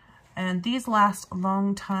 And these last a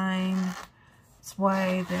long time. That's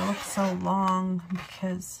why they look so long,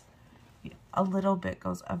 because a little bit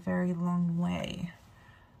goes a very long way.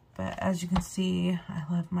 But as you can see, I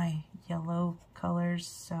love my yellow colors,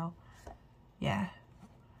 so yeah,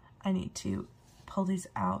 I need to pull these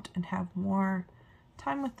out and have more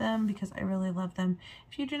time with them because I really love them.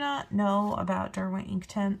 If you do not know about Derwent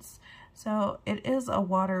Inktense, so it is a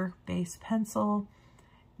water-based pencil,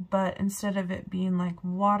 but instead of it being like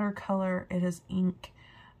watercolor, it is ink.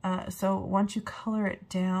 So once you color it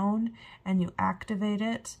down and you activate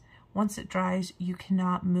it, once it dries, you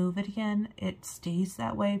cannot move it again. It stays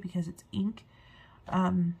that way because it's ink.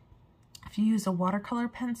 If you use a watercolor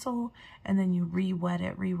pencil and then you re-wet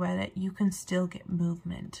it, you can still get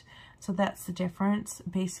movement. So that's the difference.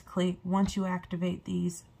 Basically, once you activate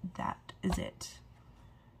these, that is it.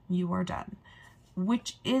 You are done.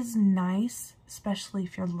 Which is nice, especially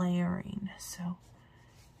if you're layering. So,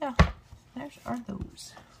 yeah, there are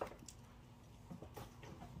those.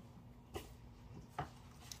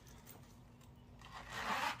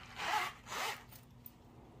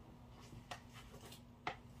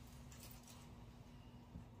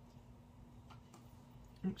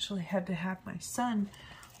 Actually had to have my son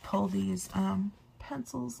pull these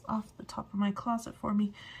pencils off the top of my closet for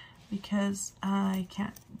me because I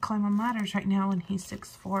can't climb on ladders right now, and he's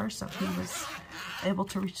 6'4", so he was able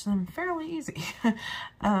to reach them fairly easy.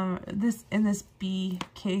 In this B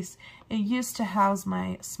case, it used to house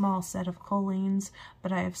my small set of Colleens,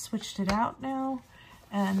 but I have switched it out now,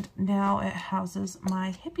 and now it houses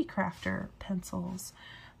my Hippie Crafter pencils.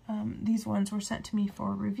 These ones were sent to me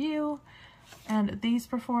for review, and these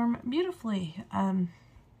perform beautifully.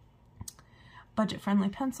 Budget-friendly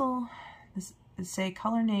pencil. This is say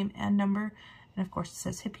color, name, and number, and of course it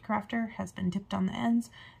says Hippie Crafter. Has been dipped on the ends.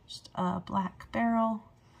 Just a black barrel,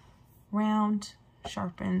 round,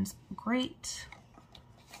 sharpens great.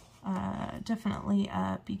 Definitely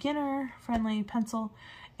a beginner-friendly pencil.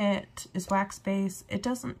 It is wax-based. It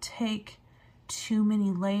doesn't take too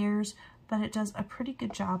many layers, but it does a pretty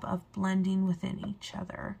good job of blending within each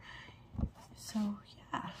other. So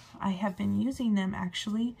yeah, I have been using them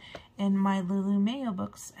actually in my Lulu Mayo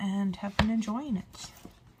books and have been enjoying it.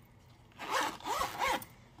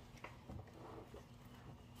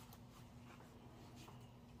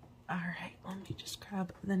 Alright, let me just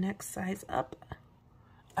grab the next size up.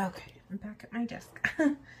 Okay, I'm back at my desk.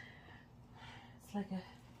 It's like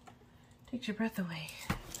takes your breath away.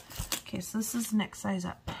 Okay, so this is the next size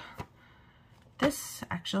up. This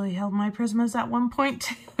actually held my Prismas at one point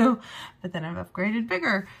too, but then I've upgraded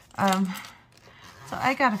bigger. So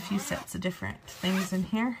I got a few sets of different things in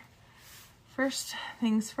here. First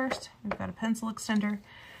things first, we've got a pencil extender.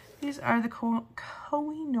 These are the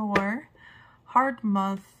Kohinoor Hard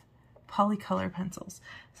Month Polycolor pencils.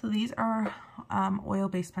 So these are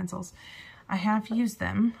oil-based pencils. I have used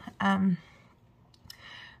them.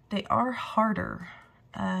 They are harder.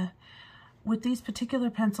 With these particular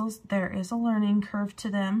pencils, there is a learning curve to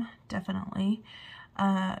them, definitely.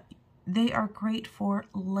 They are great for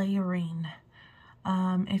layering.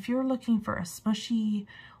 If you're looking for a smushy,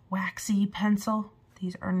 waxy pencil,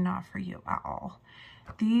 these are not for you at all.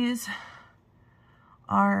 These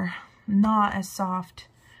are not as soft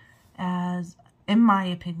as, in my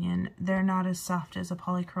opinion, they're not as soft as a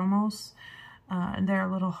Polychromos. They're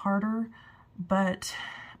a little harder, but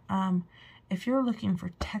if you're looking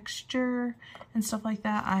for texture and stuff like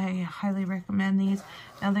that, I highly recommend these.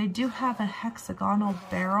 Now they do have a hexagonal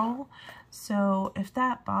barrel, so if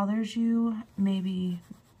that bothers you, maybe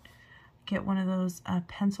get one of those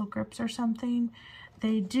pencil grips or something.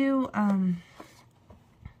 They do have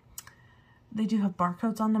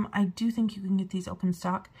barcodes on them. I do think you can get these open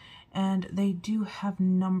stock, and they do have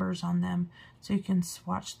numbers on them, so you can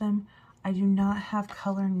swatch them. I do not have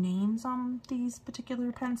color names on these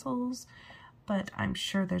particular pencils, but I'm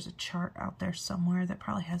sure there's a chart out there somewhere that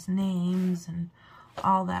probably has names and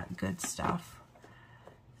all that good stuff.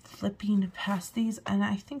 Flipping past these, and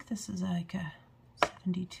I think this is like a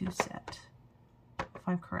 72 set, if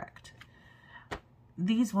I'm correct.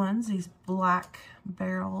 These ones, these black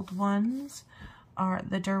barreled ones, are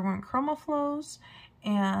the Derwent Chromaflows,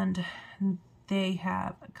 and they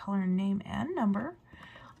have a color, name, and number.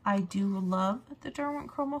 I do love the Derwent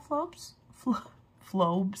Chromaflobes.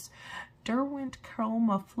 Derwent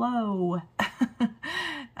Chromaflow.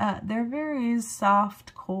 They're very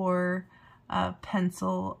soft core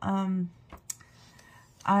pencil.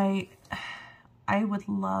 I would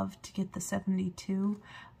love to get the 72,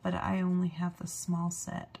 but I only have the small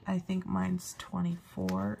set. I think mine's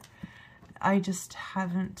 24. I just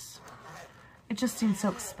haven't. It just seems so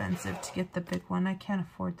expensive to get the big one. I can't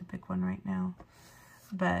afford the big one right now.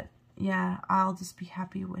 But yeah, I'll just be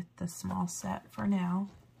happy with the small set for now.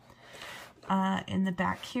 In the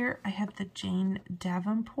back here, I have the Jane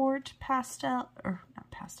Davenport pastel, or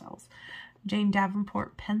not pastels, Jane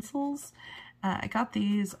Davenport pencils. I got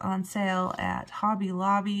these on sale at Hobby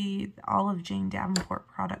Lobby. All of Jane Davenport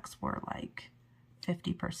products were like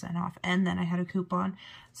 50% off. And then I had a coupon.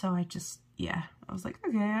 So I was like,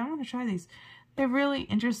 okay, I want to try these. They're really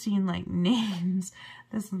interesting, like, names.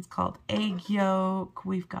 This one's called Egg Yolk.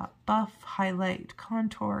 We've got Buff, Highlight,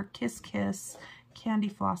 Contour, Kiss Kiss, Candy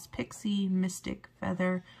Floss, Pixie, Mystic,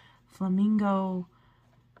 Feather, Flamingo.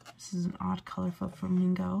 This is an odd colorful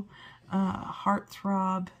flamingo.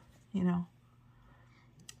 Heartthrob, you know.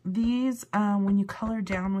 These, when you color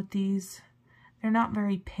down with these, they're not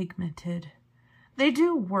very pigmented. They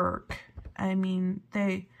do work. I mean,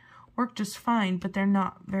 they work just fine, but they're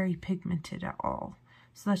not very pigmented at all.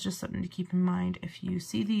 So that's just something to keep in mind if you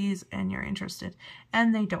see these and you're interested.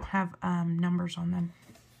 And they don't have numbers on them.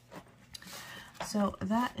 So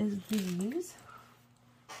that is these.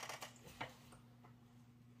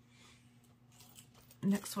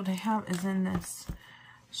 Next one I have is in this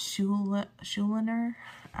Schuliner.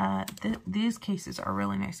 These cases are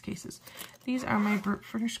really nice cases. These are my Brute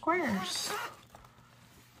Fruiter squares.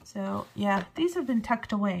 So yeah, these have been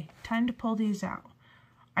tucked away. Time to pull these out.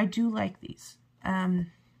 I do like these.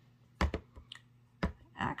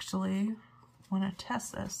 Actually, want to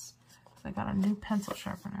test this. I got a new pencil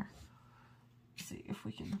sharpener. Let's see if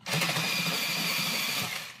we can.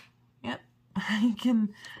 Yep, I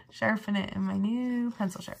can sharpen it in my new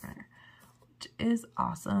pencil sharpener, which is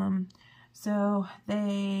awesome. So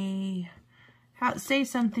they say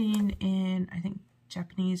something in, I think,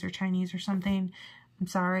 Japanese or Chinese or something. I'm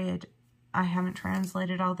sorry, I haven't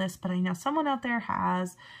translated all this, but I know someone out there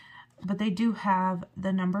has. But they do have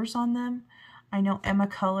the numbers on them. I know Emma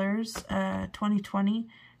Colors 2020,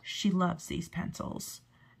 she loves these pencils.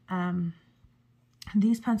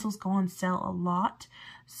 These pencils go on sale a lot,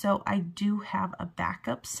 so I do have a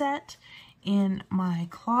backup set in my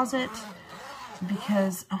closet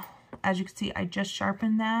because, as you can see, I just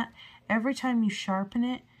sharpened that. Every time you sharpen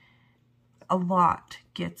it, a lot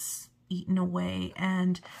gets eaten away,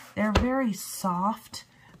 and they're very soft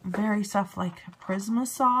like Prisma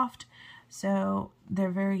soft, so they're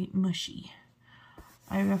very mushy.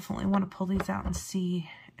 I definitely want to pull these out and see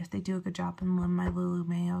if they do a good job in my Lulu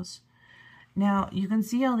Mayos. Now, you can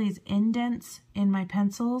see all these indents in my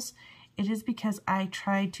pencils. It is because I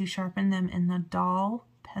tried to sharpen them in the doll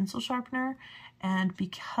pencil sharpener, and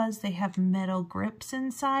because they have metal grips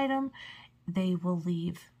inside them, they will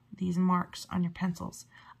leave these marks on your pencils.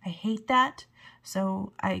 I hate that,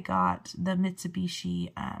 so I got the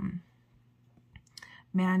Mitsubishi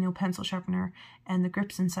manual pencil sharpener, and the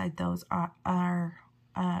grips inside those are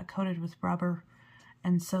coated with rubber,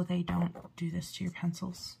 and so they don't do this to your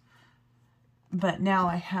pencils. But now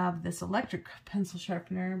I have this electric pencil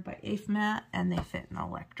sharpener by AFMAT, and they fit in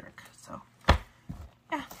electric. So,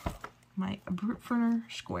 yeah, my Brute Fruiter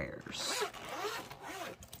squares.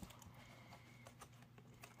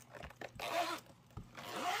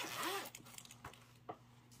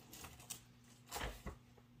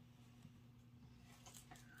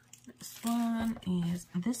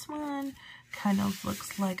 This one kind of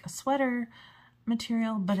looks like a sweater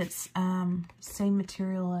material, but it's same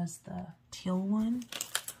material as the teal one.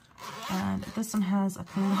 And this one has a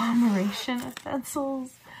conglomeration of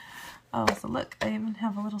pencils. Oh, so look, I even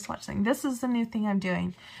have a little swatch thing. This is the new thing I'm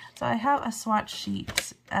doing. So I have a swatch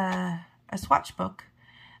sheet, a swatch book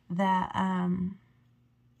that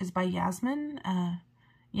is by Yasmin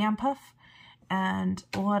Yampuff. And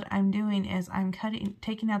what I'm doing is I'm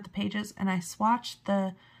taking out the pages, and I swatch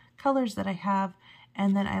the colors that I have,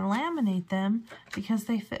 and then I laminate them because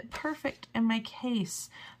they fit perfect in my case.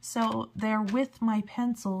 So they're with my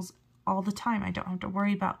pencils all the time. I don't have to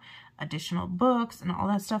worry about additional books and all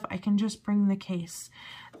that stuff. I can just bring the case.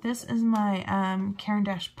 This is my Caran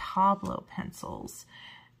d'Ache Pablo pencils,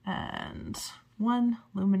 and one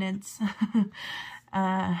luminance.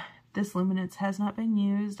 This luminance has not been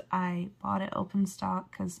used. I bought it open stock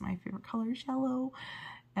because my favorite color is yellow,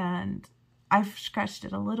 and I've scratched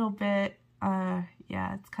it a little bit.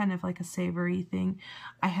 Yeah, it's kind of like a savory thing.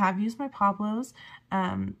 I have used my Pablos.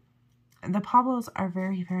 The Pablos are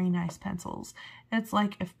very, very nice pencils. It's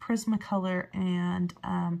like if Prismacolor and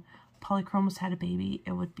Polychromos had a baby,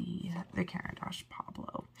 it would be the Caran d'Ache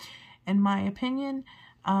Pablo. In my opinion,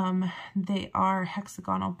 they are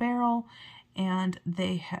hexagonal barrel, and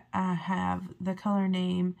they have the color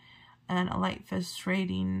name and a light fish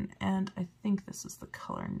rating, and I think this is the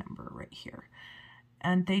color number right here.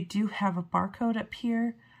 And they do have a barcode up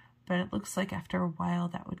here, but it looks like after a while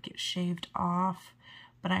that would get shaved off.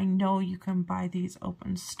 But I know you can buy these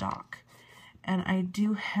open stock. And I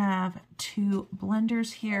do have 2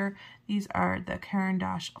 blenders here. These are the Caran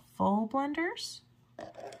d'Ache full blenders.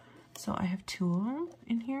 So I have 2 of them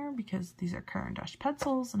in here because these are Caran d'Ache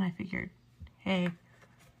pencils, and I figured, hey,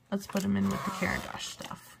 let's put them in with the Caran d'Ache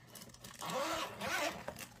stuff.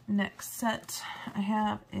 Next set I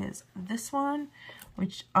have is this one,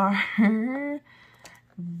 which are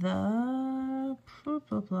the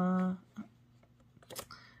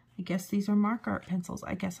I guess these are mark art pencils.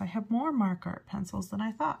 I guess I have more mark art pencils than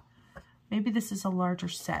I thought. Maybe this is a larger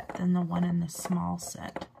set than the one in the small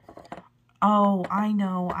set. Oh, I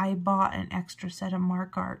know. I bought an extra set of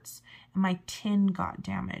mark arts and my tin got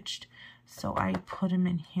damaged. So I put them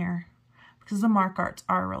in here because the mark arts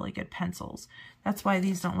are really good pencils. That's why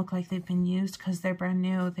these don't look like they've been used, because they're brand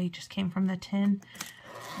new. They just came from the tin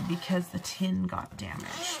because the tin got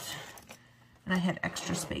damaged. And I had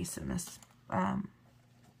extra space in this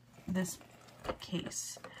this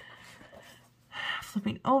case.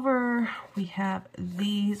 Flipping over, we have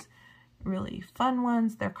these really fun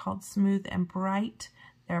ones. They're called Smooth and Bright.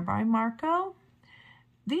 They're by Marco.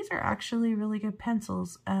 These are actually really good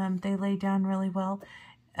pencils. They lay down really well.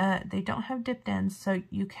 They don't have dipped ends, so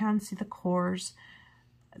you can see the cores.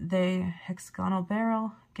 The hexagonal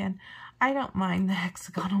barrel. Again, I don't mind the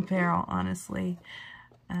hexagonal barrel, honestly.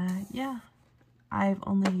 Yeah, I've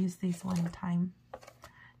only used these one time.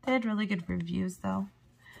 They had really good reviews, though.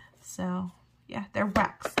 So, yeah, they're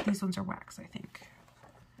wax. These ones are wax, I think.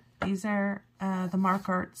 These are, the mark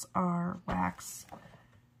arts are wax.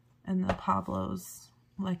 And the Pablos,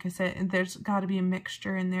 like I said, there's got to be a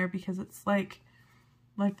mixture in there because it's like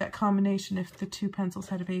that combination if the 2 pencils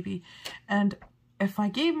had a baby. And if I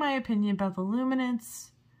gave my opinion about the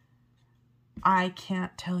luminance, I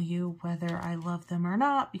can't tell you whether I love them or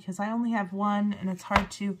not because I only have one, and it's hard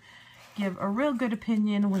to give a real good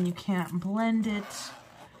opinion when you can't blend it.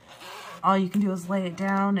 All you can do is lay it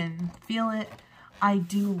down and feel it. I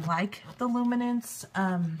do like the luminance.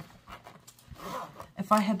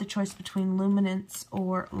 If I had the choice between luminance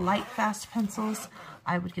or light fast pencils,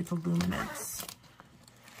 I would get the luminance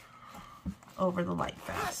over the light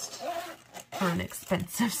fast for an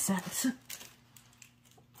expensive set.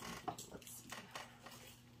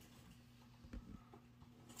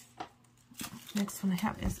 Next one I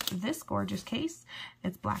have is this gorgeous case.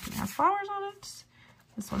 It's black and has flowers on it.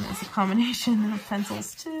 This one is a combination of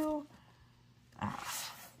pencils too.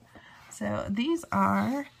 So these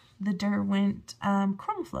are the Derwent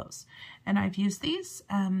Chromaflows, and I've used these.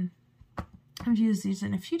 I've used these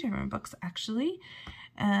in a few different books actually,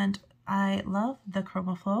 and I love the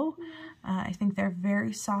Chromaflow. I think they're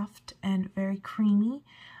very soft and very creamy.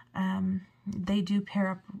 They do pair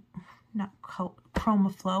up, not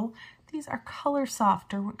Chromaflow. These are Color Soft,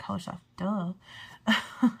 Derwent Color Soft, duh.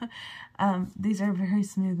 These are very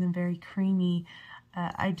smooth and very creamy.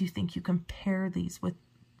 I do think you can pair these with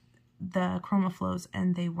the Chromaflows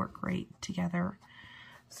and they work great together.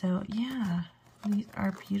 So yeah, these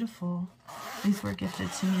are beautiful. These were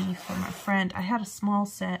gifted to me from a friend. I had a small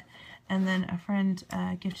set and then a friend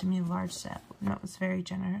gifted me a large set, and that was very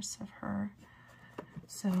generous of her.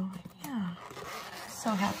 So yeah, so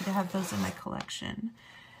happy to have those in my collection.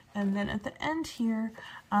 And then at the end here,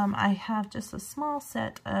 I have just a small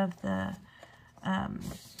set of the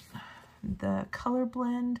Color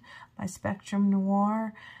Blend by Spectrum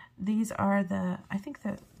Noir. These are the, I think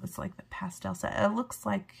that it's like the pastel set. It looks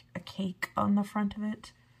like a cake on the front of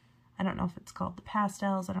it. I don't know if it's called the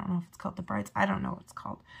pastels. I don't know if it's called the brights. I don't know what it's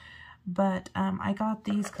called. But I got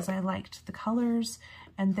these because I liked the colors,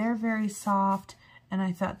 and they're very soft, and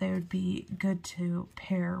I thought they would be good to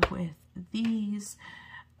pair with these.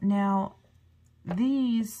 Now,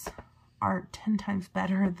 these are 10 times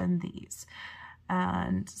better than these.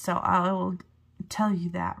 And so I will tell you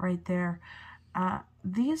that right there.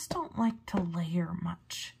 These don't like to layer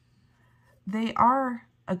much. They are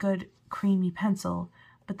a good creamy pencil,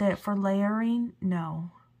 but for layering, no.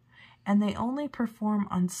 And they only perform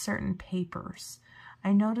on certain papers.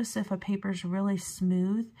 I notice if a paper is really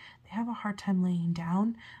smooth, they have a hard time laying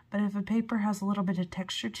down. But if a paper has a little bit of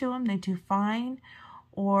texture to them, they do fine.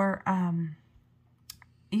 Or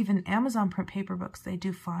even Amazon print paper books, they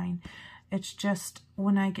do fine. It's just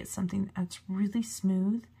when I get something that's really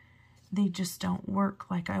smooth, they just don't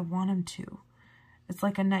work like I want them to. It's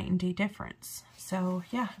like a night and day difference. So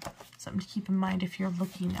yeah, something to keep in mind if you're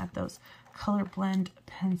looking at those Color Blend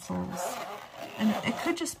pencils. And it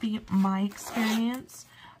could just be my experience,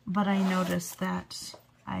 but I noticed that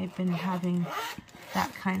I've been having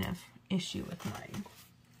that kind of issue with mine.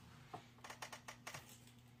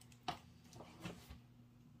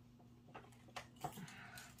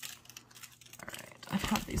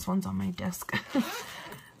 these ones on my desk.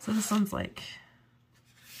 So this one's like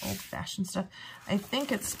old-fashioned stuff. I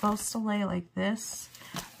think it's supposed to lay like this,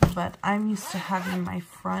 but I'm used to having my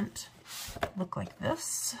front look like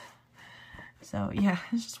this. So yeah,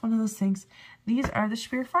 it's just one of those things. These are the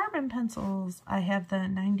Spear Farben pencils. I have the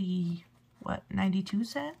 92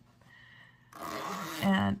 set.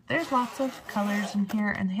 And there's lots of colors in here,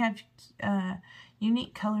 and they have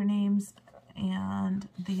unique color names, and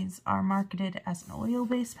these are marketed as an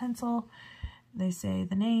oil-based pencil. They say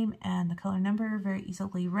the name and the color number, very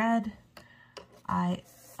easily read. I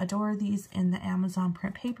adore these in the Amazon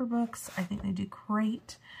print paper books. I think they do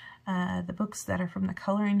great. The books that are from the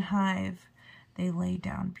Coloring Hive, they lay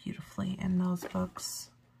down beautifully in those books.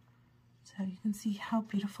 So you can see how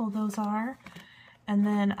beautiful those are. And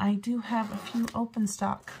then I do have a few open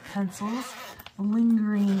stock pencils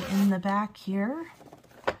lingering in the back here.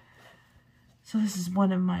 So this is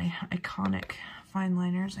one of my iconic fine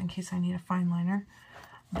liners in case I need a fine liner.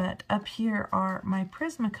 But up here are my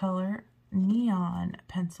Prismacolor neon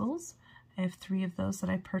pencils. I have 3 of those that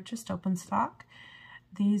I purchased open stock.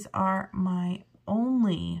 These are my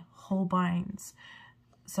only Holbeins.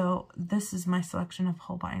 So this is my selection of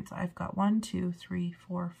Holbeins. I've got 1, 2, 3,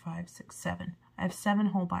 4, 5, 6, 7. I have 7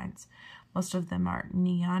 Holbeins. Most of them are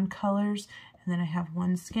neon colors, and then I have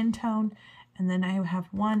 1 skin tone, and then I have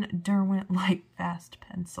 1 Derwent Light Fast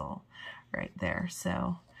pencil right there.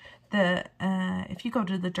 So the if you go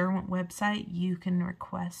to the Derwent website, you can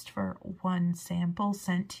request for 1 sample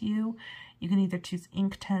sent to you. You can either choose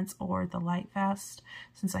Inktense or the Light Fast.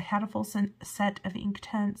 Since I had a full set of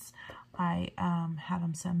Inktense, I had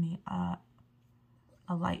them send me a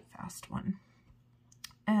Light Fast one.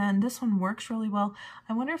 And this one works really well.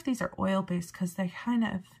 I wonder if these are oil-based because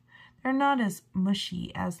they're not as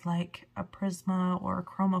mushy as like a Prisma or a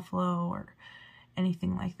ChromaFlow or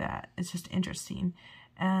anything like that. It's just interesting.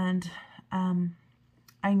 And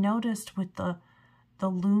I noticed with the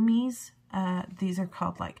Lumies, these are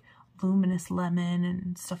called like Luminous Lemon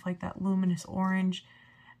and stuff like that, Luminous Orange.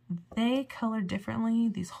 They color differently,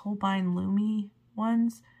 these Holbein Lumi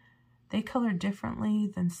ones. They color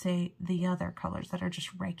differently than, say, the other colors that are just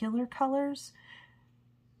regular colors.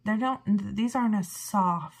 These aren't as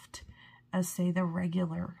soft as, say, the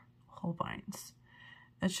regular Holbeins.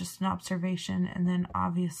 It's just an observation, and then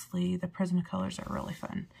obviously the Prismacolors are really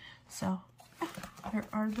fun. So, there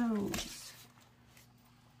are those.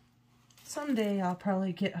 Someday I'll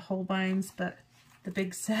probably get Holbeins, but the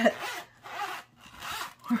big set,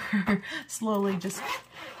 slowly just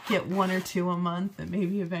get 1 or 2 a month, and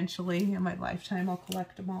maybe eventually in my lifetime I'll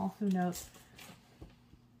collect them all. Who knows?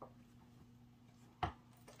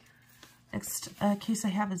 Next case I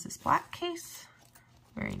have is this black case.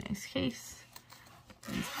 Very nice case.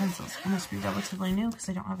 These pencils must be relatively new because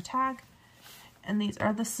I don't have a tag. And these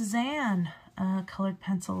are the Cezanne colored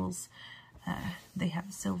pencils. They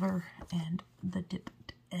have silver and the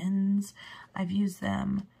dipped ends. I've used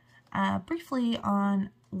them briefly on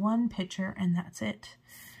 1 picture, and that's it.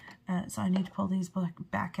 So I need to pull these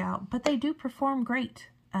back out. But they do perform great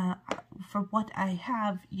for what I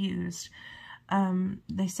have used.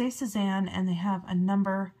 They say Cezanne, and they have a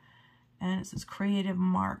number, and it says Creative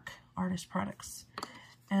Mark Artist Products.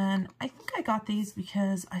 And I think I got these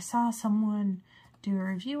because I saw someone do a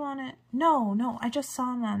review on it. No, I just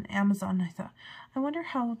saw them on Amazon. I thought, I wonder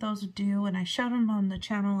how those do, and I showed them on the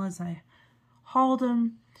channel as I hauled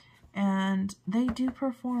them. And they do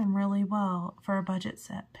perform really well for a budget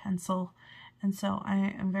set pencil, and so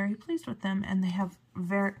I am very pleased with them. And they have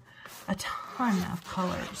a ton of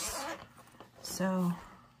colors. So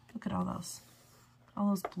look at all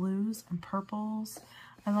those blues and purples.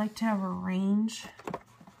 I like to have a range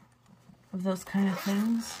of those kind of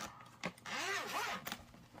things.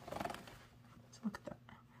 So look at that,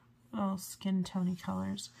 little skin tony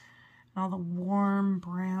colors. And all the warm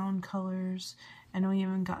brown colors. And we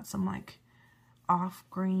even got some like off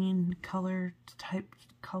green color type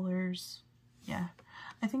colors. Yeah,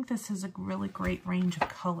 I think this is a really great range of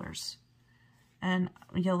colors. And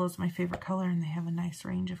yellow is my favorite color, and they have a nice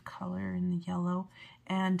range of color in the yellow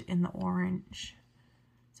and in the orange.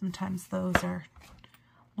 Sometimes those are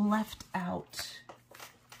left out.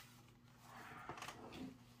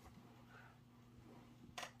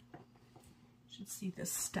 Should see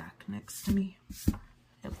this stack next to me. I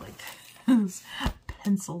have like this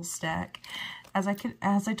pencil stack. As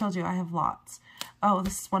I told you, I have lots. Oh,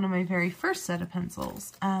 this is one of my very first set of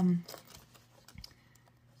pencils.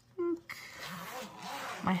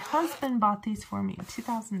 My husband bought these for me in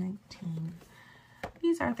 2019.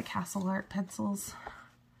 These are the Castle Art pencils.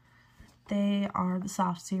 They are the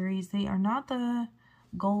soft series. They are not the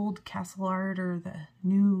gold castle art or the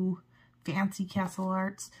new fancy castle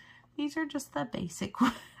arts. These are just the basic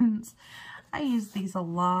ones. I use these a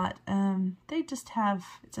lot. They just have,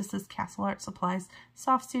 it just says Castle Art Supplies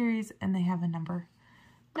Soft Series, and they have a number.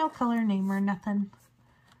 No color name or nothing.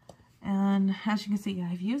 And as you can see,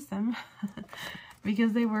 I've used them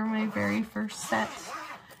because they were my very first set.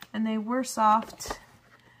 And they were soft.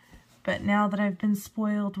 But now that I've been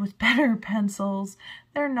spoiled with better pencils,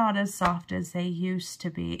 they're not as soft as they used to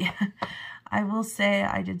be. I will say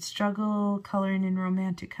I did struggle coloring in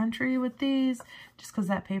Romantic Country with these, just because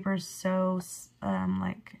that paper is so,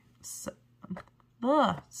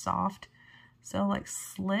 soft. So, like,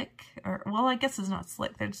 slick. Or, well, I guess it's not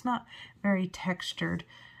slick. They're just not very textured.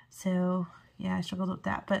 So, yeah, I struggled with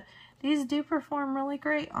that. But these do perform really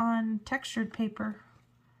great on textured paper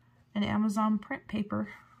and Amazon print paper.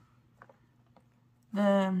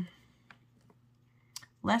 The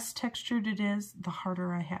less textured it is, the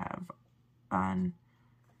harder I have on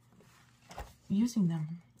using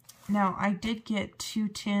them. Now, I did get 2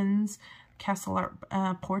 tins, Castle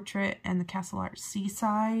Art Portrait and the Castle Art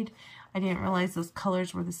Seaside. I didn't realize those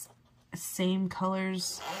colors were the same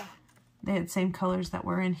colors. They had the same colors that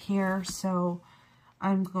were in here, so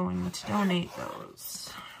I'm going to donate those.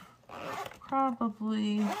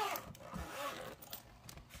 Probably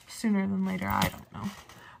sooner than later, I don't know.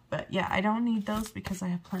 But yeah, I don't need those because I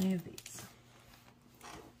have plenty of these.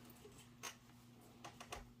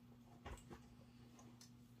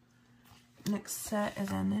 Next set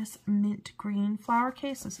is in this mint green flower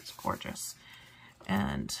case. This is gorgeous.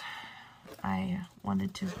 And I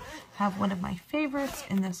wanted to have one of my favorites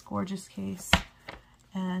in this gorgeous case.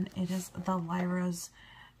 And it is the Lyra's.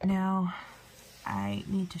 Now, I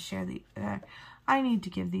need to share the... I need to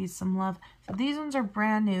give these some love. So these ones are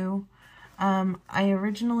brand new. I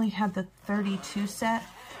originally had the 32 set,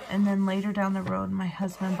 and then later down the road, my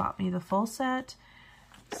husband bought me the full set.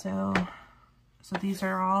 So these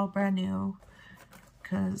are all brand new,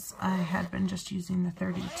 because I had been just using the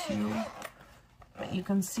 32. But you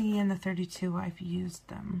can see in the 32, I've used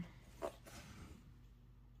them.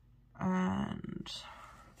 And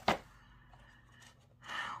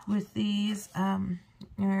with these,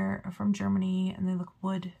 they're from Germany, and they look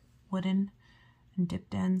wooden and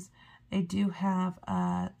dipped ends. They do have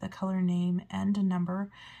the color name and a number.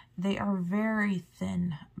 They are very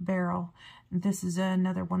thin barrel. This is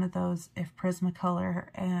another one of those, if Prismacolor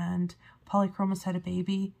and Polychromos had a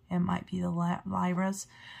baby, it might be the Lyra's,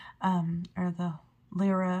 or the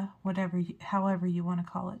Lyra, however you want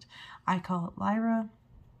to call it. I call it Lyra.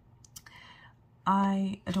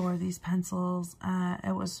 I adore these pencils.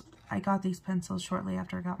 I got these pencils shortly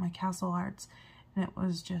after I got my Castle Arts, and it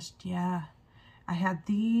was just, yeah. I had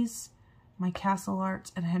these, my Castle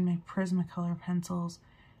Arts, and I had my Prismacolor pencils,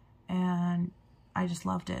 and I just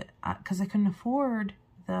loved it because I couldn't afford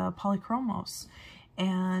the Polychromos,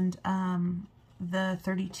 and the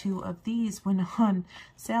 32 of these went on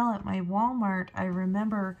sale at my Walmart. I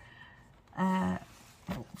remember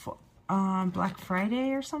on Black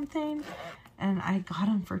Friday or something, and I got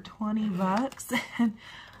them for 20 bucks, and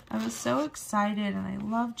I was so excited, and I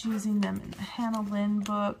loved using them in the Hannah Lynn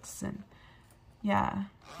books, and yeah,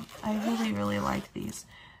 I really, really like these.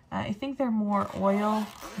 I think they're more oil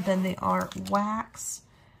than they are wax.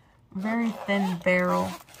 Very thin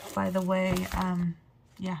barrel, by the way.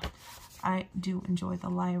 Yeah, I do enjoy the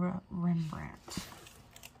Lyra Rembrandt.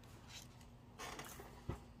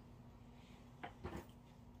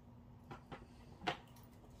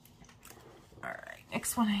 Alright,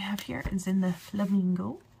 next one I have here is in the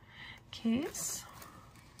Flamingo case.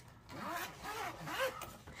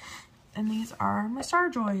 And these are my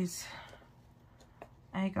Starjoys.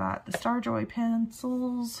 I got the Starjoy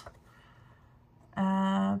pencils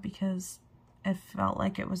because it felt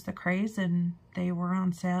like it was the craze and they were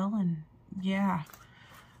on sale, and yeah,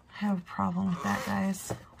 I have a problem with that,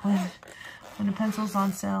 guys. When a pencil's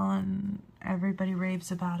on sale and everybody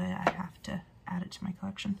raves about it, I have to add it to my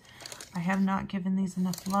collection. I have not given these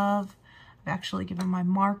enough love. I've actually given my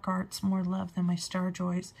Mark Arts more love than my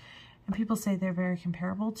Starjoys. And people say they're very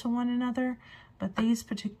comparable to one another, but this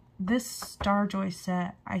Starjoy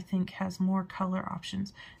set, I think, has more color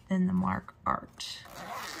options than the Mark Art.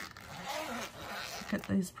 Look at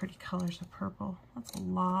these pretty colors of purple. That's a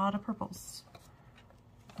lot of purples.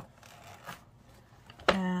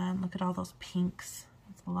 And look at all those pinks.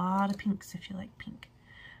 That's a lot of pinks if you like pink.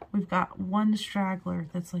 We've got one straggler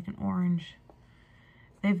that's like an orange.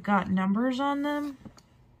 They've got numbers on them,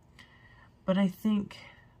 but I think...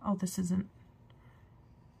 Oh, this isn't...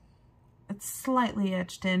 It's slightly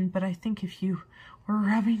etched in, but I think if you were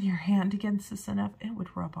rubbing your hand against this enough, it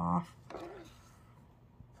would rub off.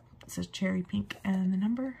 it says cherry pink, and the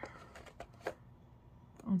number,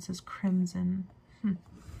 oh, it says crimson.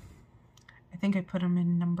 I think I put them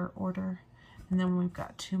in number order. And then we've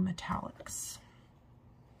got 2 metallics.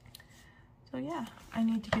 So yeah, I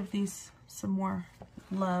need to give these some more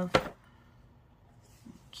love.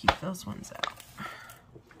 Keep those ones out.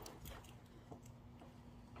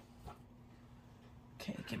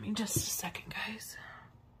 Okay, give me just a second, guys.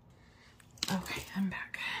 Okay, I'm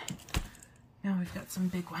back. Now we've got some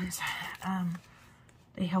big ones.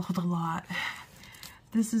 They held a lot.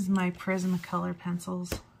 This is my Prismacolor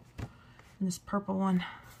pencils. And this purple one.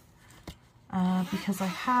 Because I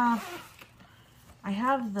have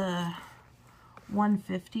the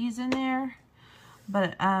 150s in there,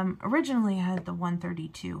 but originally I had the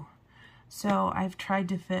 132. So I've tried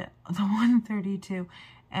to fit the 132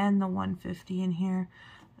 and the 150 in here.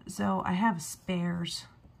 So I have spares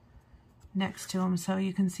next to them, so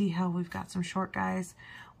you can see how we've got some short guys.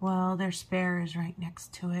 Well, their spare is right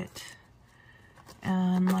next to it.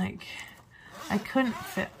 And like, I couldn't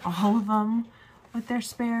fit all of them with their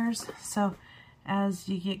spares, so as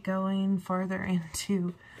you get going farther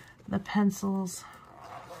into the pencils,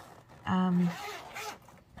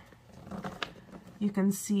 you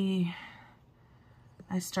can see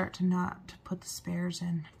I start to not put the spares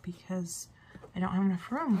in because I don't have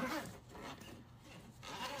enough room.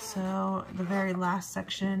 So the very last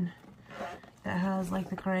section that has like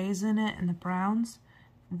the grays in it and the browns,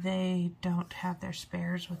 they don't have their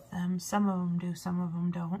spares with them. Some of them do, some of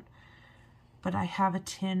them don't. But I have a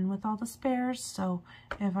tin with all the spares, so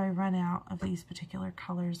if I run out of these particular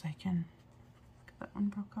colors, I can, that one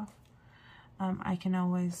broke off. I can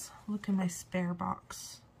always look in my spare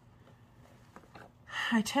box.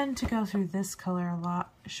 I tend to go through this color a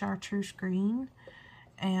lot, chartreuse green,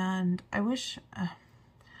 and I wish,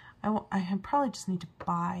 I probably just need to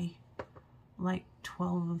buy like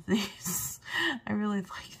 12 of these. I really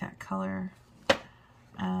like that color,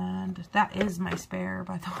 and that is my spare,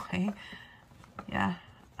 by the way. Yeah,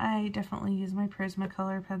 I definitely use my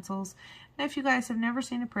Prismacolor pencils. And if you guys have never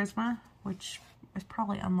seen a Prisma, which is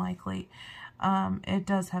probably unlikely, it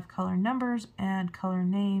does have color numbers and color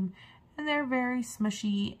name, and they're very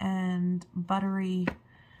smushy and buttery.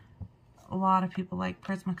 A lot of people like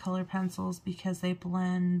Prismacolor pencils because they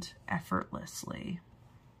blend effortlessly.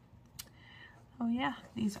 Oh yeah,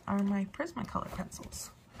 these are my Prismacolor pencils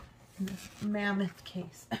in this mammoth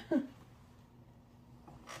case.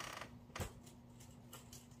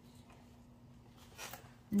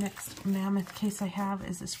 Next mammoth case I have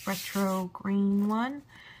is this retro green one,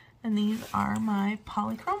 and these are my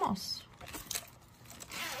Polychromos.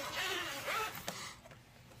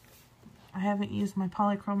 I haven't used my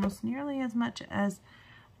Polychromos nearly as much as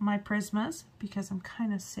my Prismas because I'm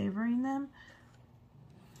kind of savoring them.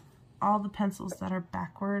 All the pencils that are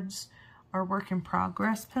backwards are work in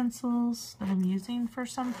progress pencils that I'm using for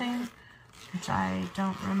something, which I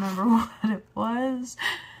don't remember what it was.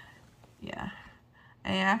 Yeah.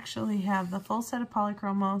 I actually have the full set of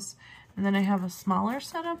Polychromos, and then I have a smaller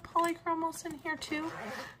set of Polychromos in here too,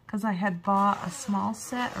 because I had bought a small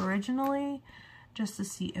set originally just to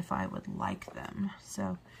see if I would like them.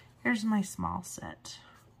 So here's my small set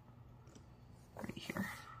right here.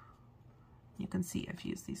 You can see I've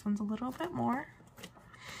used these ones a little bit more.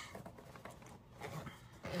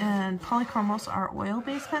 And Polychromos are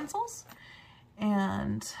oil-based pencils,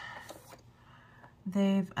 and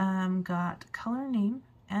they've got color name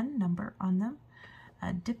and number on them.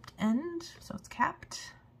 A dipped end, so it's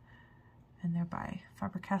capped. And they're by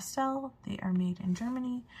Faber-Castell. They are made in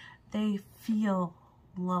Germany. They feel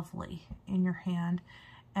lovely in your hand,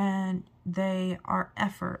 and they are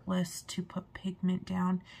effortless to put pigment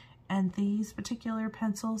down. And these particular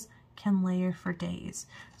pencils can layer for days.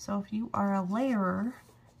 So if you are a layerer,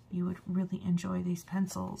 you would really enjoy these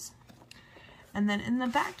pencils. And then in the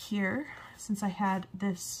back here, since I had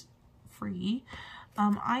this free,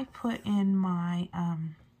 I put in my, I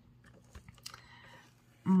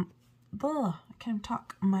can't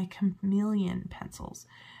talk, my chameleon pencils.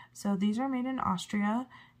 So these are made in Austria,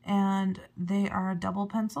 and they are a double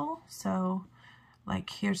pencil. So like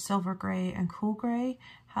here's silver gray and cool gray.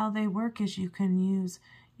 How they work is you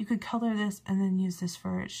could color this and then use this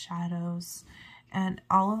for its shadows. And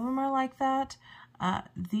all of them are like that.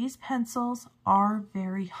 These pencils are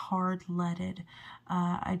very hard leaded.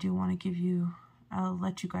 I do want to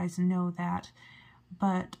let you guys know that.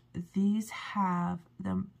 But these have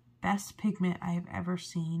the best pigment I have ever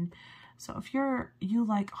seen. So if you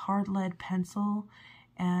like hard lead pencil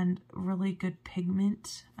and really good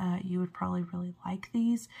pigment, you would probably really like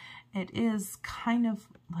these. It is kind of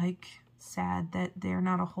like sad that they're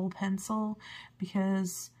not a whole pencil,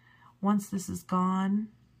 because once this is gone,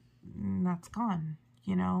 that's gone,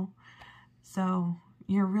 you know. So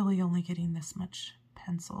you're really only getting this much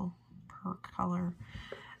pencil per color.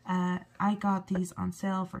 I got these on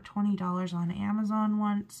sale for $20 on Amazon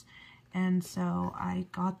once, and so I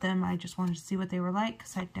got them. I just wanted to see what they were like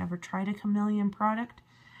because I'd never tried a chameleon product.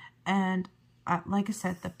 And like I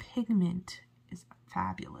said, the pigment is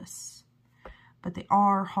fabulous, but they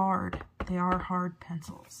are hard. They are hard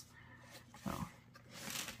pencils. So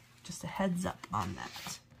just a heads up on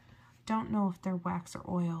that. Don't know if they're wax or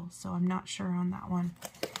oil, so I'm not sure on that one.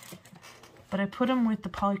 But I put them with the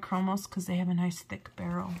polychromos because they have a nice thick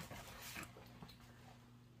barrel.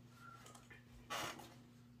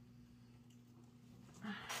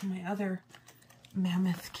 My other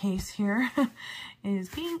mammoth case here is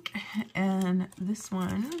pink, and this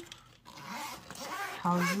one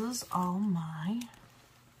houses all my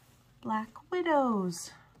Black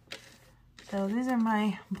Widows. So these are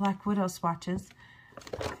my Black Widow swatches.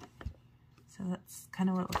 So that's kind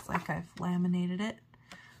of what it looks like. I've laminated it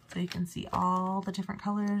so you can see all the different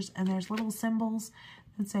colors, and there's little symbols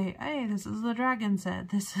that say, hey, this is the dragon set,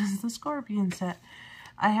 this is the scorpion set.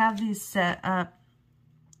 I have these set up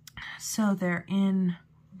so they're in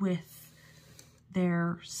with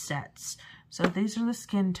their sets. So these are the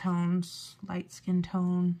skin tones, light skin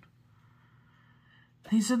tone.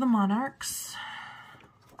 These are the monarchs.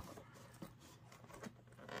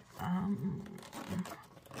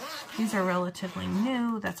 These are relatively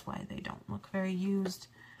new, that's why they don't look very used.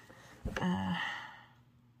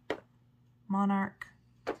 Monarch,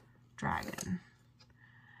 dragon.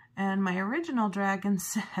 And my original dragon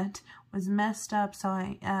set was messed up, so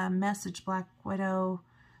I messaged Black Widow,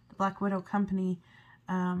 the Black Widow company,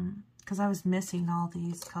 because I was missing all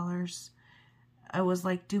these colors. It was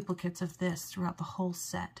like duplicates of this throughout the whole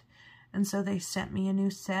set. And so they sent me a new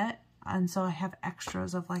set, and so I have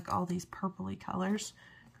extras of like all these purpley colors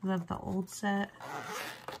because of the old set.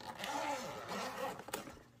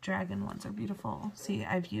 Dragon ones are beautiful. See,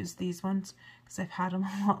 I've used these ones because I've had them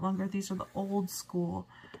a lot longer. These are the old school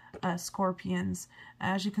scorpions.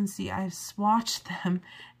 As you can see, I've swatched them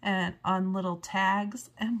and on little tags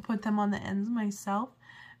and put them on the ends myself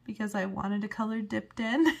because I wanted a color dipped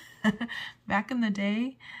in back in the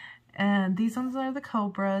day. And these ones are the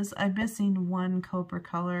cobras. I'm missing one cobra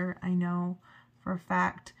color, I know for a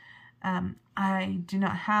fact. I do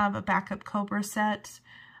not have a backup cobra set.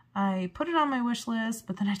 I put it on my wish list,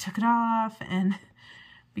 but then I took it off, and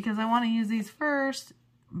because I want to use these first,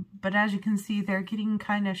 but as you can see, they're getting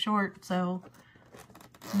kind of short, so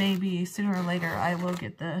maybe sooner or later I will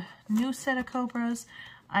get the new set of cobras.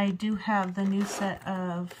 I do have the new set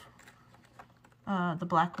of the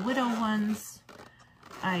Black Widow ones.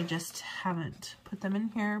 I just haven't put them in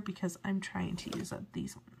here because I'm trying to use up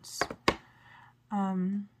these ones.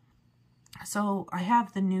 So I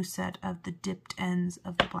have the new set of the dipped ends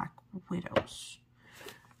of the Black Widows,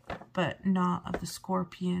 but not of the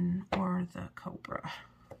Scorpion or the Cobra.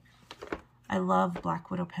 I love Black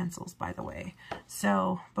Widow pencils, by the way.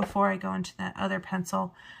 So before I go into that other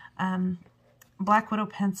pencil, Black Widow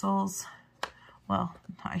pencils, well,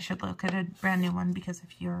 I should look at a brand new one because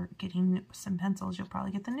if you're getting some pencils, you'll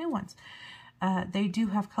probably get the new ones. They do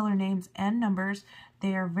have color names and numbers.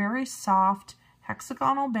 They are very soft,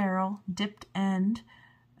 hexagonal barrel, dipped end,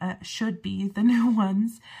 should be the new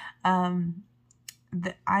ones. I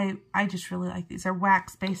just really like these. They're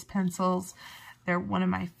wax-based pencils. They're one of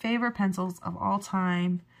my favorite pencils of all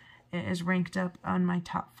time. It is ranked up on my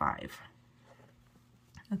top 5.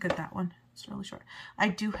 Look at that one. It's really short. I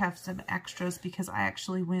do have some extras because I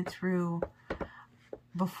actually went through,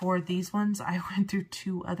 before these ones, I went through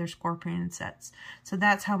 2 other Scorpion sets. So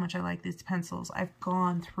that's how much I like these pencils. I've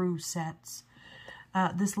gone through sets.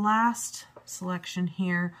 This last selection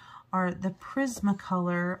here are the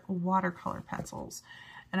Prismacolor watercolor pencils.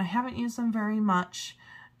 And I haven't used them very much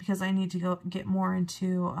because I need to go get more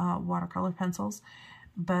into watercolor pencils.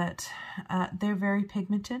 But they're very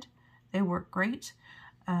pigmented. They work great.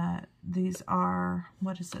 These are,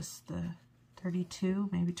 what is this, the 32,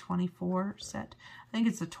 maybe 24 set? I think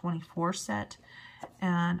it's a 24 set.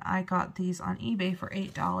 And I got these on eBay for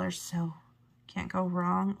 $8, so can't go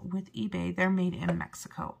wrong with eBay. They're made in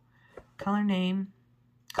Mexico. Color name,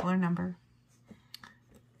 color number.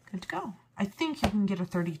 Good to go. I think you can get a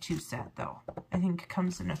 32 set though. I think it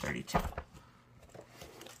comes in a 32.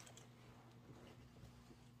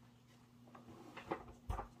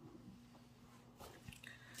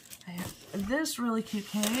 I have this really cute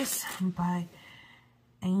case by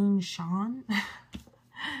Ain Sean.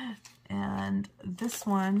 And this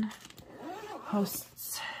one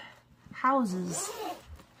houses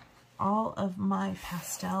all of my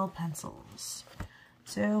pastel pencils.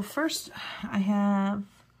 So first I have,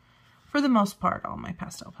 for the most part, all my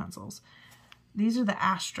pastel pencils. These are the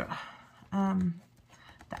Astra.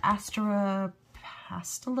 The Astra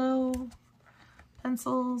Pastelo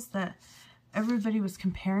pencils that everybody was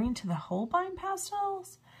comparing to the Holbein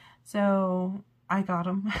pastels. So I got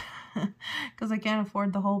them because I can't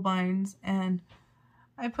afford the Holbeins, and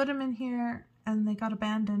I put them in here and they got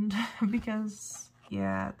abandoned because,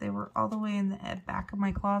 yeah, they were all the way in the back of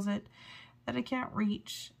my closet that I can't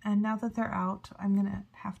reach. And now that they're out, I'm gonna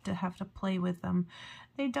have to play with them.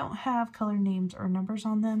 They don't have color names or numbers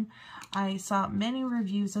on them. I saw many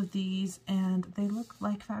reviews of these and they look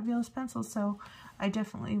like fabulous pencils, so I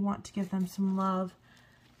definitely want to give them some love.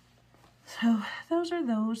 So those are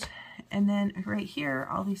those. And then right here,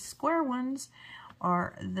 all these square ones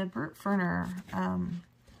are the Brute Ferner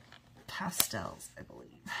pastels, I believe.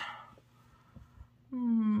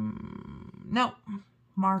 No,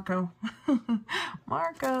 Marco.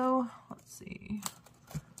 Marco. Let's see.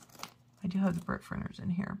 I do have the Brute Ferners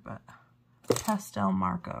in here, but pastel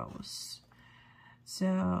Marcos.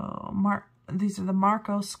 So these are the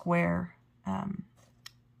Marco Square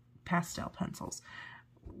pastel pencils.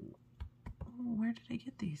 Where did I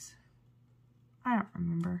get these? I don't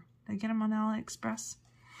remember. Did I get them on AliExpress?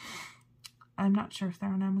 I'm not sure if they're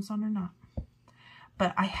on Amazon or not.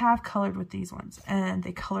 But I have colored with these ones, and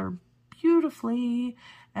they color beautifully,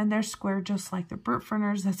 and they're square just like the Brute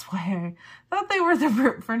Ferners. That's why I thought they were the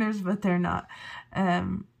Brute Ferners, but they're not.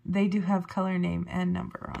 They do have color name and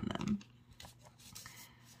number on them.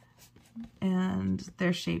 And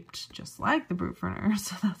they're shaped just like the Brute Ferners,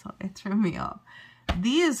 so that's why it threw me off.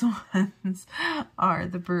 These ones are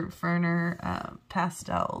the Brute Ferner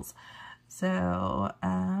pastels. So,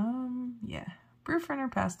 yeah, Brute Ferner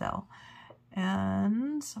pastel.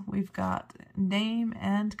 And we've got name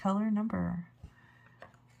and color number.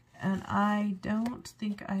 And I don't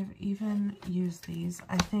think I've even used these.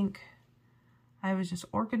 I think I was just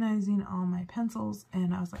organizing all my pencils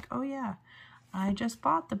and I was like, oh yeah, I just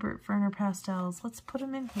bought the Brute Ferner pastels. Let's put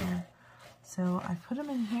them in here. So I put them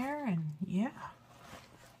in here, and yeah.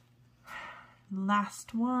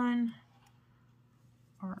 Last one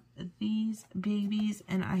are these babies,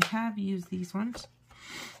 and I have used these ones.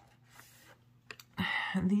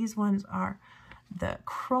 These ones are the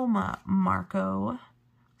Chroma Marco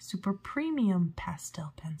Super Premium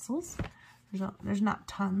Pastel Pencils. There's not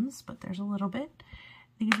tons, but there's a little bit.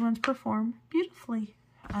 These ones perform beautifully.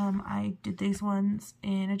 I did these ones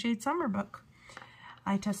in a Jade Summer book.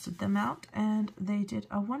 I tested them out, and they did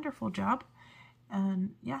a wonderful job.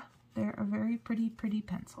 And yeah, they're a very pretty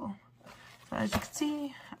pencil. So as you can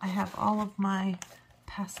see, I have all of my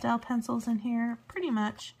pastel pencils in here, pretty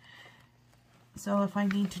much. So if I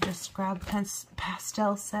need to just grab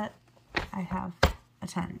pastel set, I have a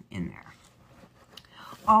ton in there.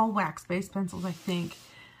 All wax-based pencils, I think.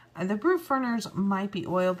 The Brute Ferners might be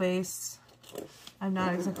oil-based. I'm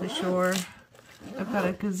not exactly sure. I've got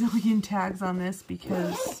a gazillion tags on this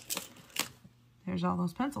because there's all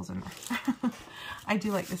those pencils in there. I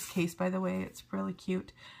do like this case, by the way. It's really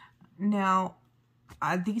cute. Now,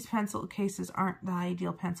 these pencil cases aren't the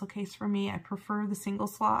ideal pencil case for me. I prefer the single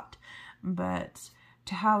slot, but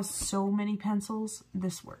to have so many pencils,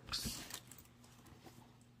 this works.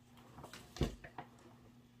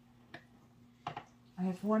 I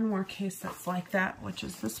have one more case that's like that, which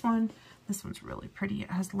is this one. This one's really pretty.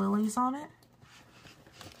 It has lilies on it.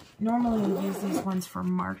 Normally we use these ones for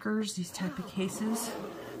markers, these type of cases,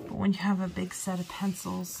 but when you have a big set of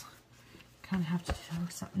pencils, you kind of have to do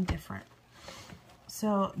something different.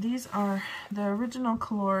 So these are the original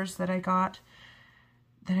colors that I got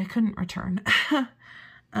that I couldn't return.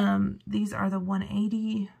 These are the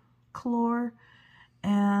 180 color,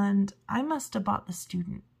 and I must have bought the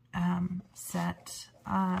student set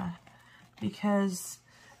because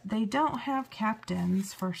they don't have capped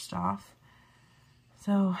ends, first off.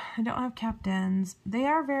 So I don't have capped ends. They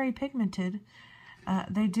are very pigmented.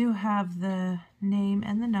 They do have the name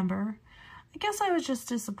and the number. I guess I was just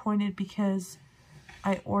disappointed because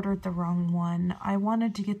I ordered the wrong one. I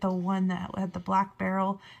wanted to get the one that had the black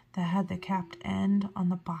barrel that had the capped end on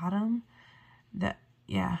the bottom.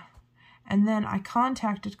 Yeah. And then I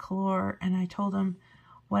contacted Color and I told them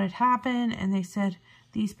what had happened, and they said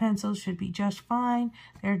these pencils should be just fine.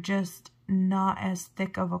 They're just not as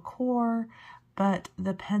thick of a core, but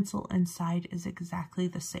the pencil inside is exactly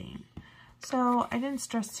the same. So I didn't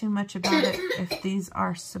stress too much about it if these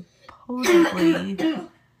are supposedly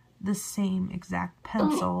the same exact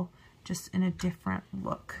pencil, just in a different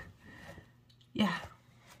look. Yeah.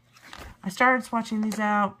 I started swatching these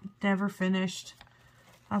out, never finished.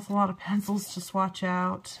 That's a lot of pencils to swatch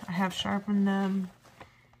out. I have sharpened them.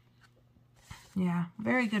 Yeah,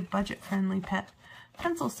 very good budget-friendly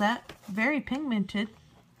pencil set. Very pigmented.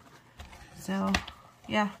 So,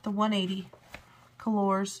 yeah, the 180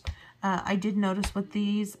 colors. I did notice with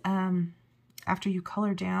these, after you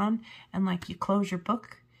color down and like you close your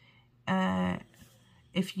book,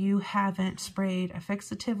 if you haven't sprayed a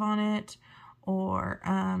fixative on it, or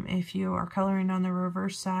if you are coloring on the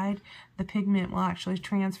reverse side, the pigment will actually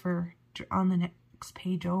transfer on the next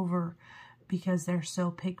page over because they're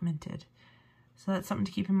so pigmented. So that's something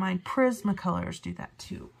to keep in mind. Prismacolors do that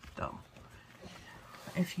too, though,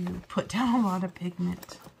 if you put down a lot of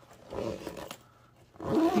pigment.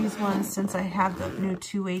 These ones, since I have the new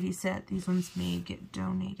 280 set, these ones may get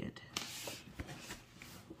donated.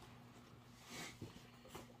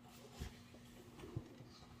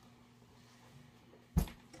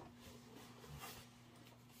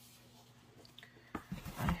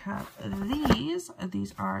 I have these.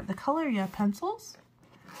 These are the Coloria pencils.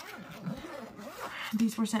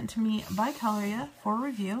 These were sent to me by Coloria for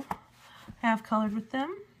review. I have colored with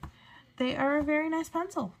them. They are a very nice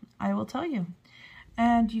pencil, I will tell you.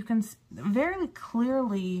 And you can very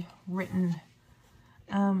clearly written.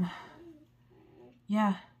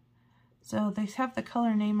 Yeah. So they have the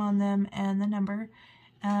color name on them and the number.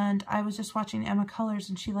 And I was just watching Emma Colors,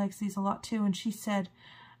 and she likes these a lot too. And she said,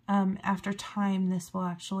 after time, this will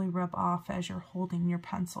actually rub off as you're holding your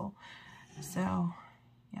pencil. So,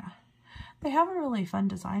 yeah. They have a really fun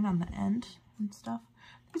design on the end and stuff.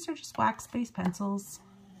 These are just wax-based pencils.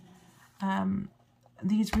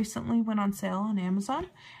 These recently went on sale on Amazon,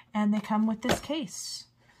 and they come with this case.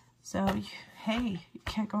 So, hey, you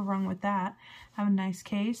can't go wrong with that. Have a nice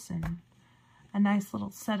case and a nice little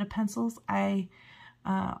set of pencils. I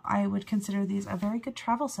would consider these a very good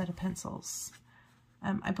travel set of pencils.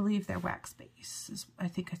 I believe they're wax-based. I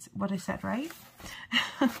think it's what I said, right?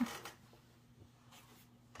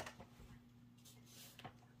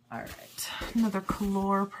 Alright, another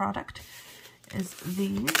Color product is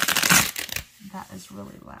these. That is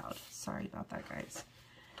really loud. Sorry about that, guys.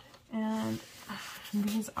 And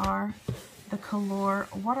these are the Color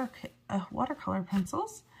watercolor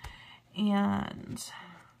pencils. And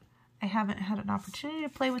I haven't had an opportunity to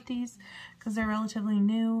play with these because they're relatively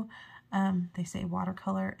new. They say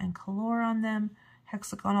watercolor and color on them.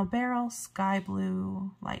 Hexagonal barrel, sky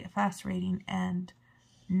blue, light fast rating, and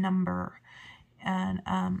number. And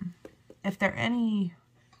if they're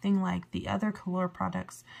anything like the other Color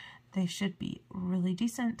products, they should be really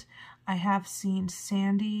decent. I have seen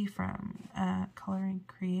Sandy from Coloring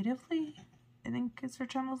Creatively, I think is her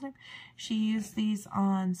channel's name. She used these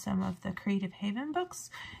on some of the Creative Haven books,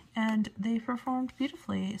 and they performed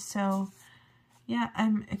beautifully. So, yeah,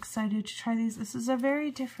 I'm excited to try these. This is a very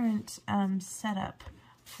different setup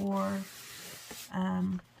for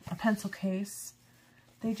a pencil case.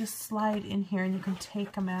 They just slide in here and you can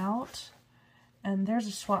take them out. And there's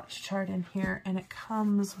a swatch chart in here, and it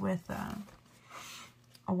comes with a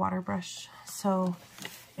water brush. So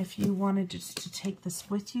if you wanted just to take this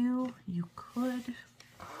with you, you could.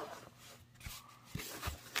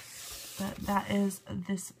 But that is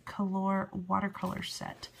this Color watercolor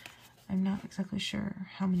set. I'm not exactly sure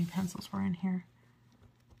how many pencils were in here.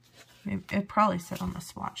 It probably said on the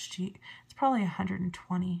swatch sheet. It's probably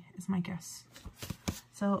 120 is my guess.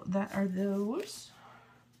 So that are those.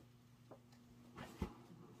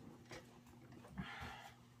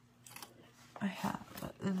 I have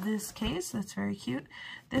this case that's very cute.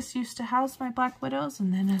 This used to house my Black Widows,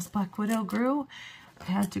 and then as Black Widow grew, I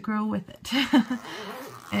had to grow with it.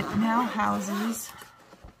 It now houses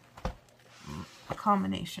a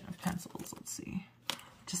combination of pencils. Let's see.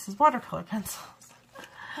 It just says watercolor pencils.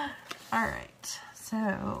 Alright,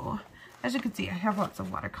 so as you can see, I have lots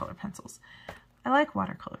of watercolor pencils. I like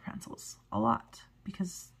watercolor pencils a lot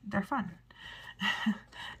because they're fun.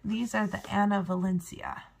 These are the Anna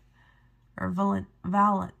Valencia. Or Anna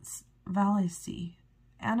Valesi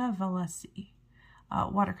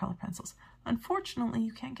watercolor pencils. Unfortunately,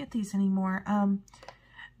 you can't get these anymore.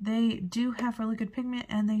 They do have really good pigment,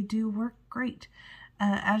 and they do work great.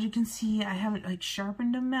 As you can see, I haven't like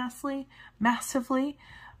sharpened them massively.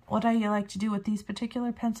 What I like to do with these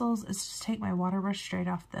particular pencils is just take my water brush straight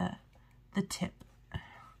off the tip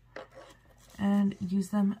and use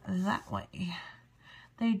them that way.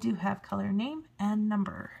 They do have color name and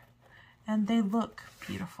number, and they look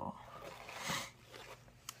beautiful.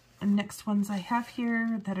 The next ones I have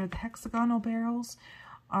here that are the hexagonal barrels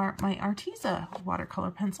are my Arteza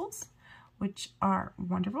watercolor pencils, which are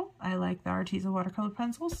wonderful. I like the Arteza watercolor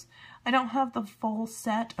pencils. I don't have the full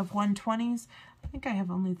set of 120s. I think I have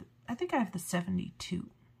the 72.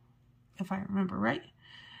 if I remember right.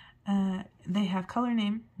 They have color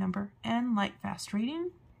name, number, and light fast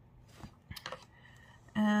rating.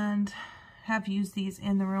 And have used these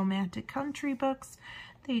in the romantic country books.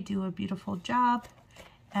 They do a beautiful job.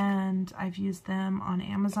 And I've used them on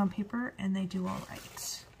Amazon paper and they do all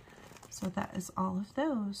right. So that is all of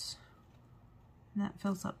those. And that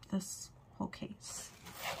fills up this whole case.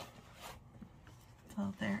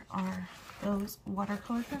 So there are those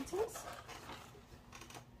watercolor pencils.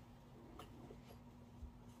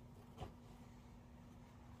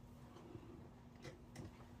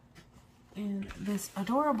 In this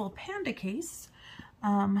adorable panda case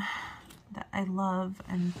that I love,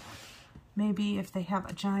 and maybe if they have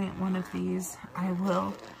a giant one of these, I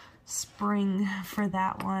will spring for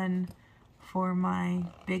that one for my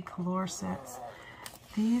big color sets.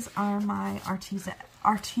 These are my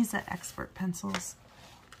Arteza Expert pencils.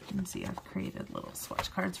 You can see I've created little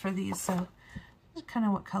swatch cards for these, so that's kind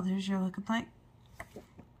of what colors you're looking like.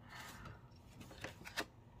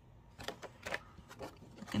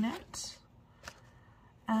 Looking at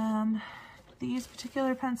these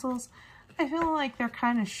particular pencils, I feel like they're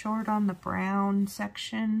kind of short on the brown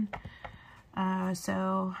section.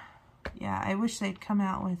 So yeah, I wish they'd come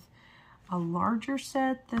out with a larger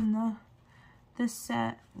set than this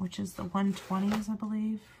set, which is the 120s, I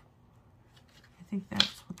believe. I think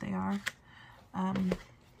that's what they are.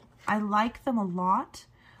 I like them a lot,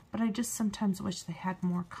 but I just sometimes wish they had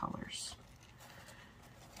more colors.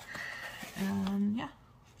 And yeah,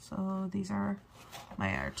 so these are my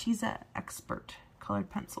Arteza Expert colored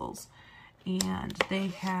pencils, and they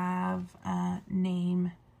have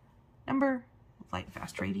name, number, light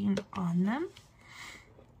fast rating on them,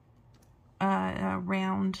 a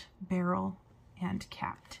round barrel, and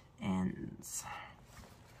capped ends.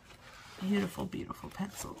 Beautiful, beautiful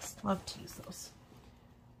pencils. Love to use those.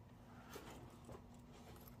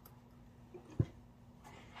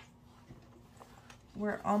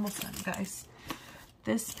 We're almost done, guys.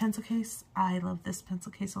 This pencil case, I love this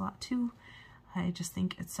pencil case a lot too. I just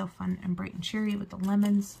think it's so fun and bright and cheery with the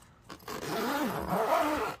lemons.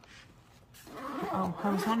 Oh, I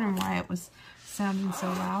was wondering why it was sounding so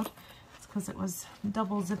loud. It's because it was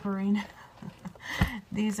double zippering.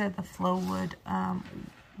 These are the Flowwood,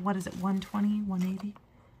 what is it, 120, 180?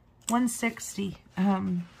 160.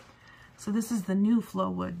 So this is the new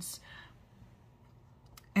Flowwoods.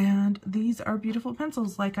 And these are beautiful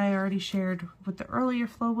pencils, like I already shared with the earlier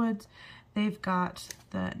Flowwoods. They've got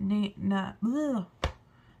the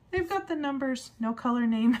they've got the numbers, no color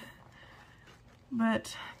name,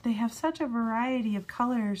 but they have such a variety of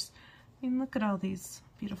colors. I mean, look at all these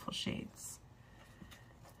beautiful shades.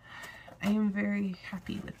 I am very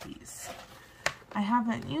happy with these. I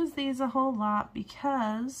haven't used these a whole lot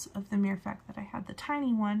because of the mere fact that I had the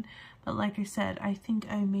tiny one, but like I said, I think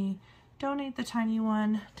I may donate the tiny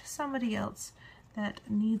one to somebody else that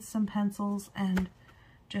needs some pencils and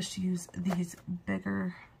just use this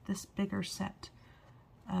bigger set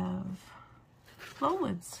of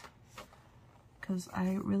Flowwoods, because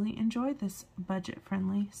I really enjoy this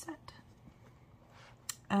budget-friendly set.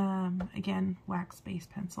 Again, wax base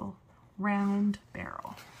pencil, round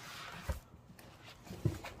barrel.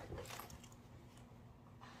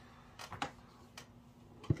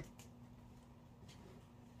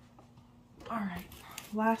 All right,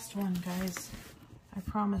 last one, guys. I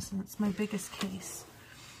promise, and it's my biggest case.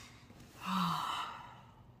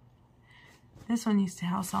 This one used to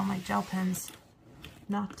house all my gel pens.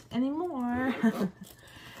 Not anymore.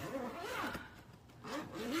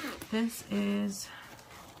 This is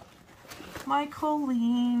my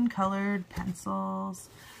Colleen colored pencils.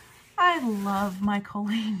 I love my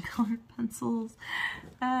Colleen colored pencils.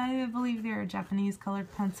 I believe they're a Japanese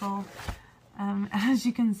colored pencil. As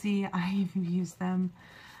you can see, I've used them.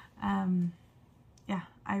 Yeah,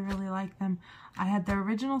 I really like them. I had the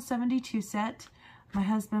original 72 set. My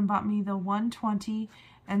husband bought me the 120,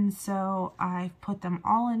 and so I put them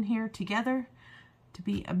all in here together to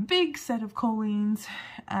be a big set of Colleen's.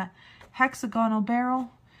 Hexagonal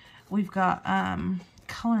barrel. We've got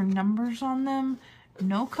color numbers on them.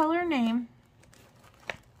 No color name.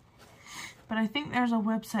 But I think there's a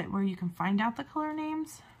website where you can find out the color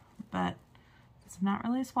names, but it's not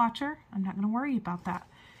really a swatcher. I'm not going to worry about that.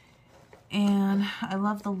 And I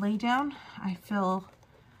love the laydown. I feel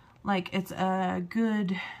like it's a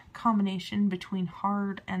good combination between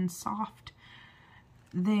hard and soft.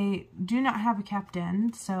 They do not have a capped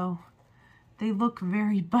end, so they look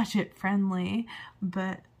very budget friendly,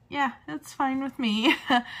 but yeah, it's fine with me.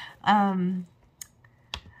 I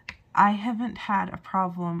haven't had a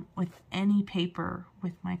problem with any paper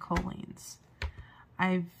with my Colleen's.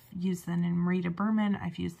 I've used them in Marita Berman.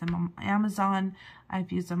 I've used them on Amazon.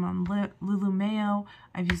 I've used them on Lulu Mayo.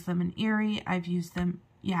 I've used them in Erie. I've used them,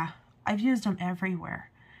 yeah, I've used them everywhere.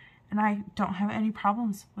 And I don't have any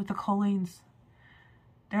problems with the Colleens.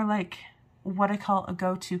 They're like what I call a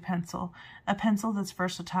go-to pencil. A pencil that's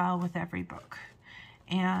versatile with every book.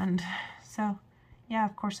 And so, yeah,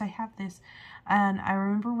 of course I have this. And I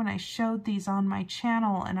remember when I showed these on my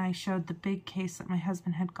channel and I showed the big case that my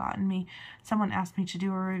husband had gotten me, someone asked me to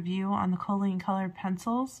do a review on the Colleen colored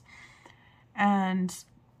pencils. And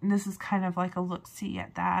this is kind of like a look-see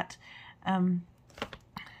at that.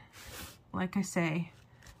 Like I say,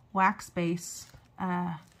 wax base,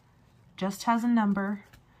 just has a number.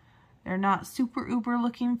 They're not super uber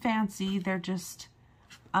looking fancy. They're just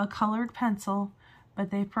a colored pencil,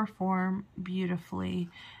 but they perform beautifully.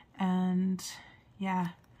 And yeah,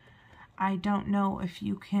 I don't know if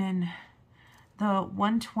you can, the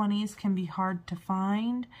 120s can be hard to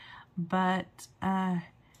find, but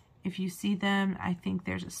if you see them, I think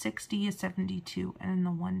there's a 60, a 72, and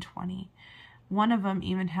the 120. One of them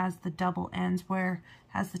even has the double ends where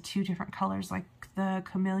it has the two different colors, like the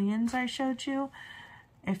chameleons I showed you.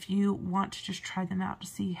 If you want to just try them out to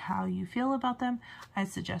see how you feel about them, I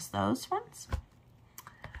suggest those ones.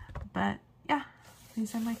 But yeah,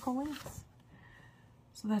 these are my Colleens.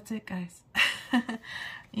 So that's it, guys.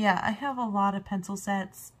 Yeah, I have a lot of pencil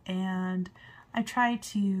sets, and I try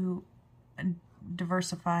to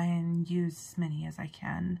diversify and use as many as I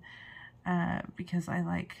can because I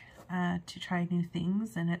like to try new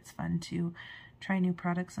things, and it's fun to try new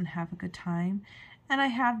products and have a good time. And I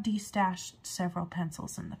have destashed several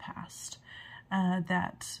pencils in the past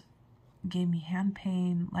that gave me hand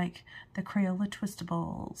pain, like the Crayola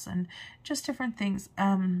Twistables and just different things.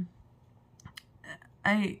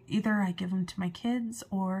 Either I give them to my kids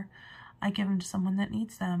or I give them to someone that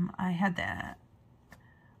needs them. I had that.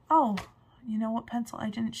 Oh, you know what pencil I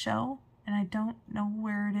didn't show, and I don't know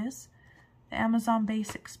where it is? The Amazon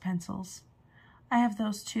Basics pencils. I have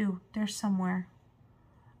those too. They're somewhere.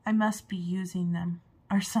 I must be using them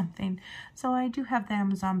or something. So I do have the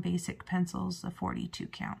Amazon Basic pencils, the 42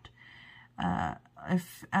 count.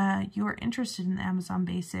 If you are interested in the Amazon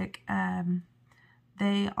Basic,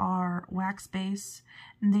 they are wax base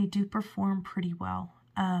and they do perform pretty well.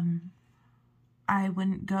 I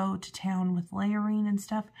wouldn't go to town with layering and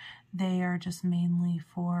stuff. They are just mainly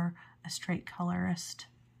for a straight colorist.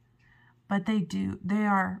 But they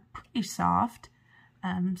are pretty soft.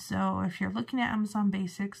 So if you're looking at Amazon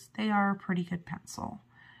Basics, they are a pretty good pencil.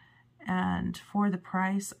 And for the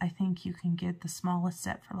price, I think you can get the smallest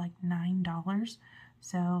set for like $9.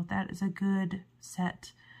 So that is a good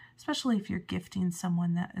set, especially if you're gifting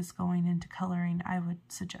someone that is going into coloring. I would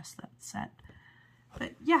suggest that set.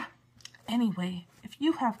 But yeah, anyway, if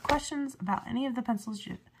you have questions about any of the pencils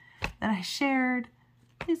that I shared,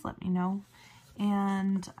 please let me know.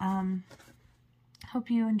 And hope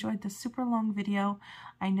you enjoyed this super long video.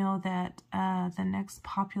 I know that the next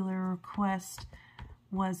popular request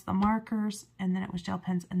was the markers, and then it was gel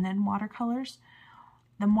pens, and then watercolors.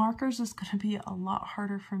 The markers is going to be a lot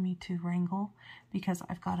harder for me to wrangle because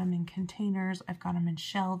I've got them in containers, I've got them in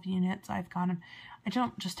shelf units, I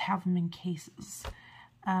don't just have them in cases.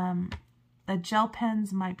 The gel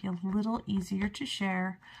pens might be a little easier to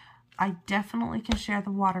share. I definitely can share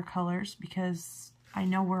the watercolors because I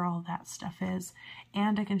know where all that stuff is,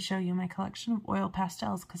 and I can show you my collection of oil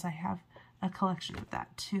pastels because I have a collection of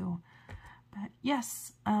that too. But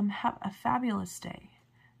yes, have a fabulous day.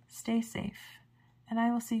 Stay safe, and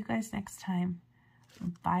I will see you guys next time.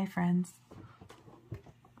 Bye, friends.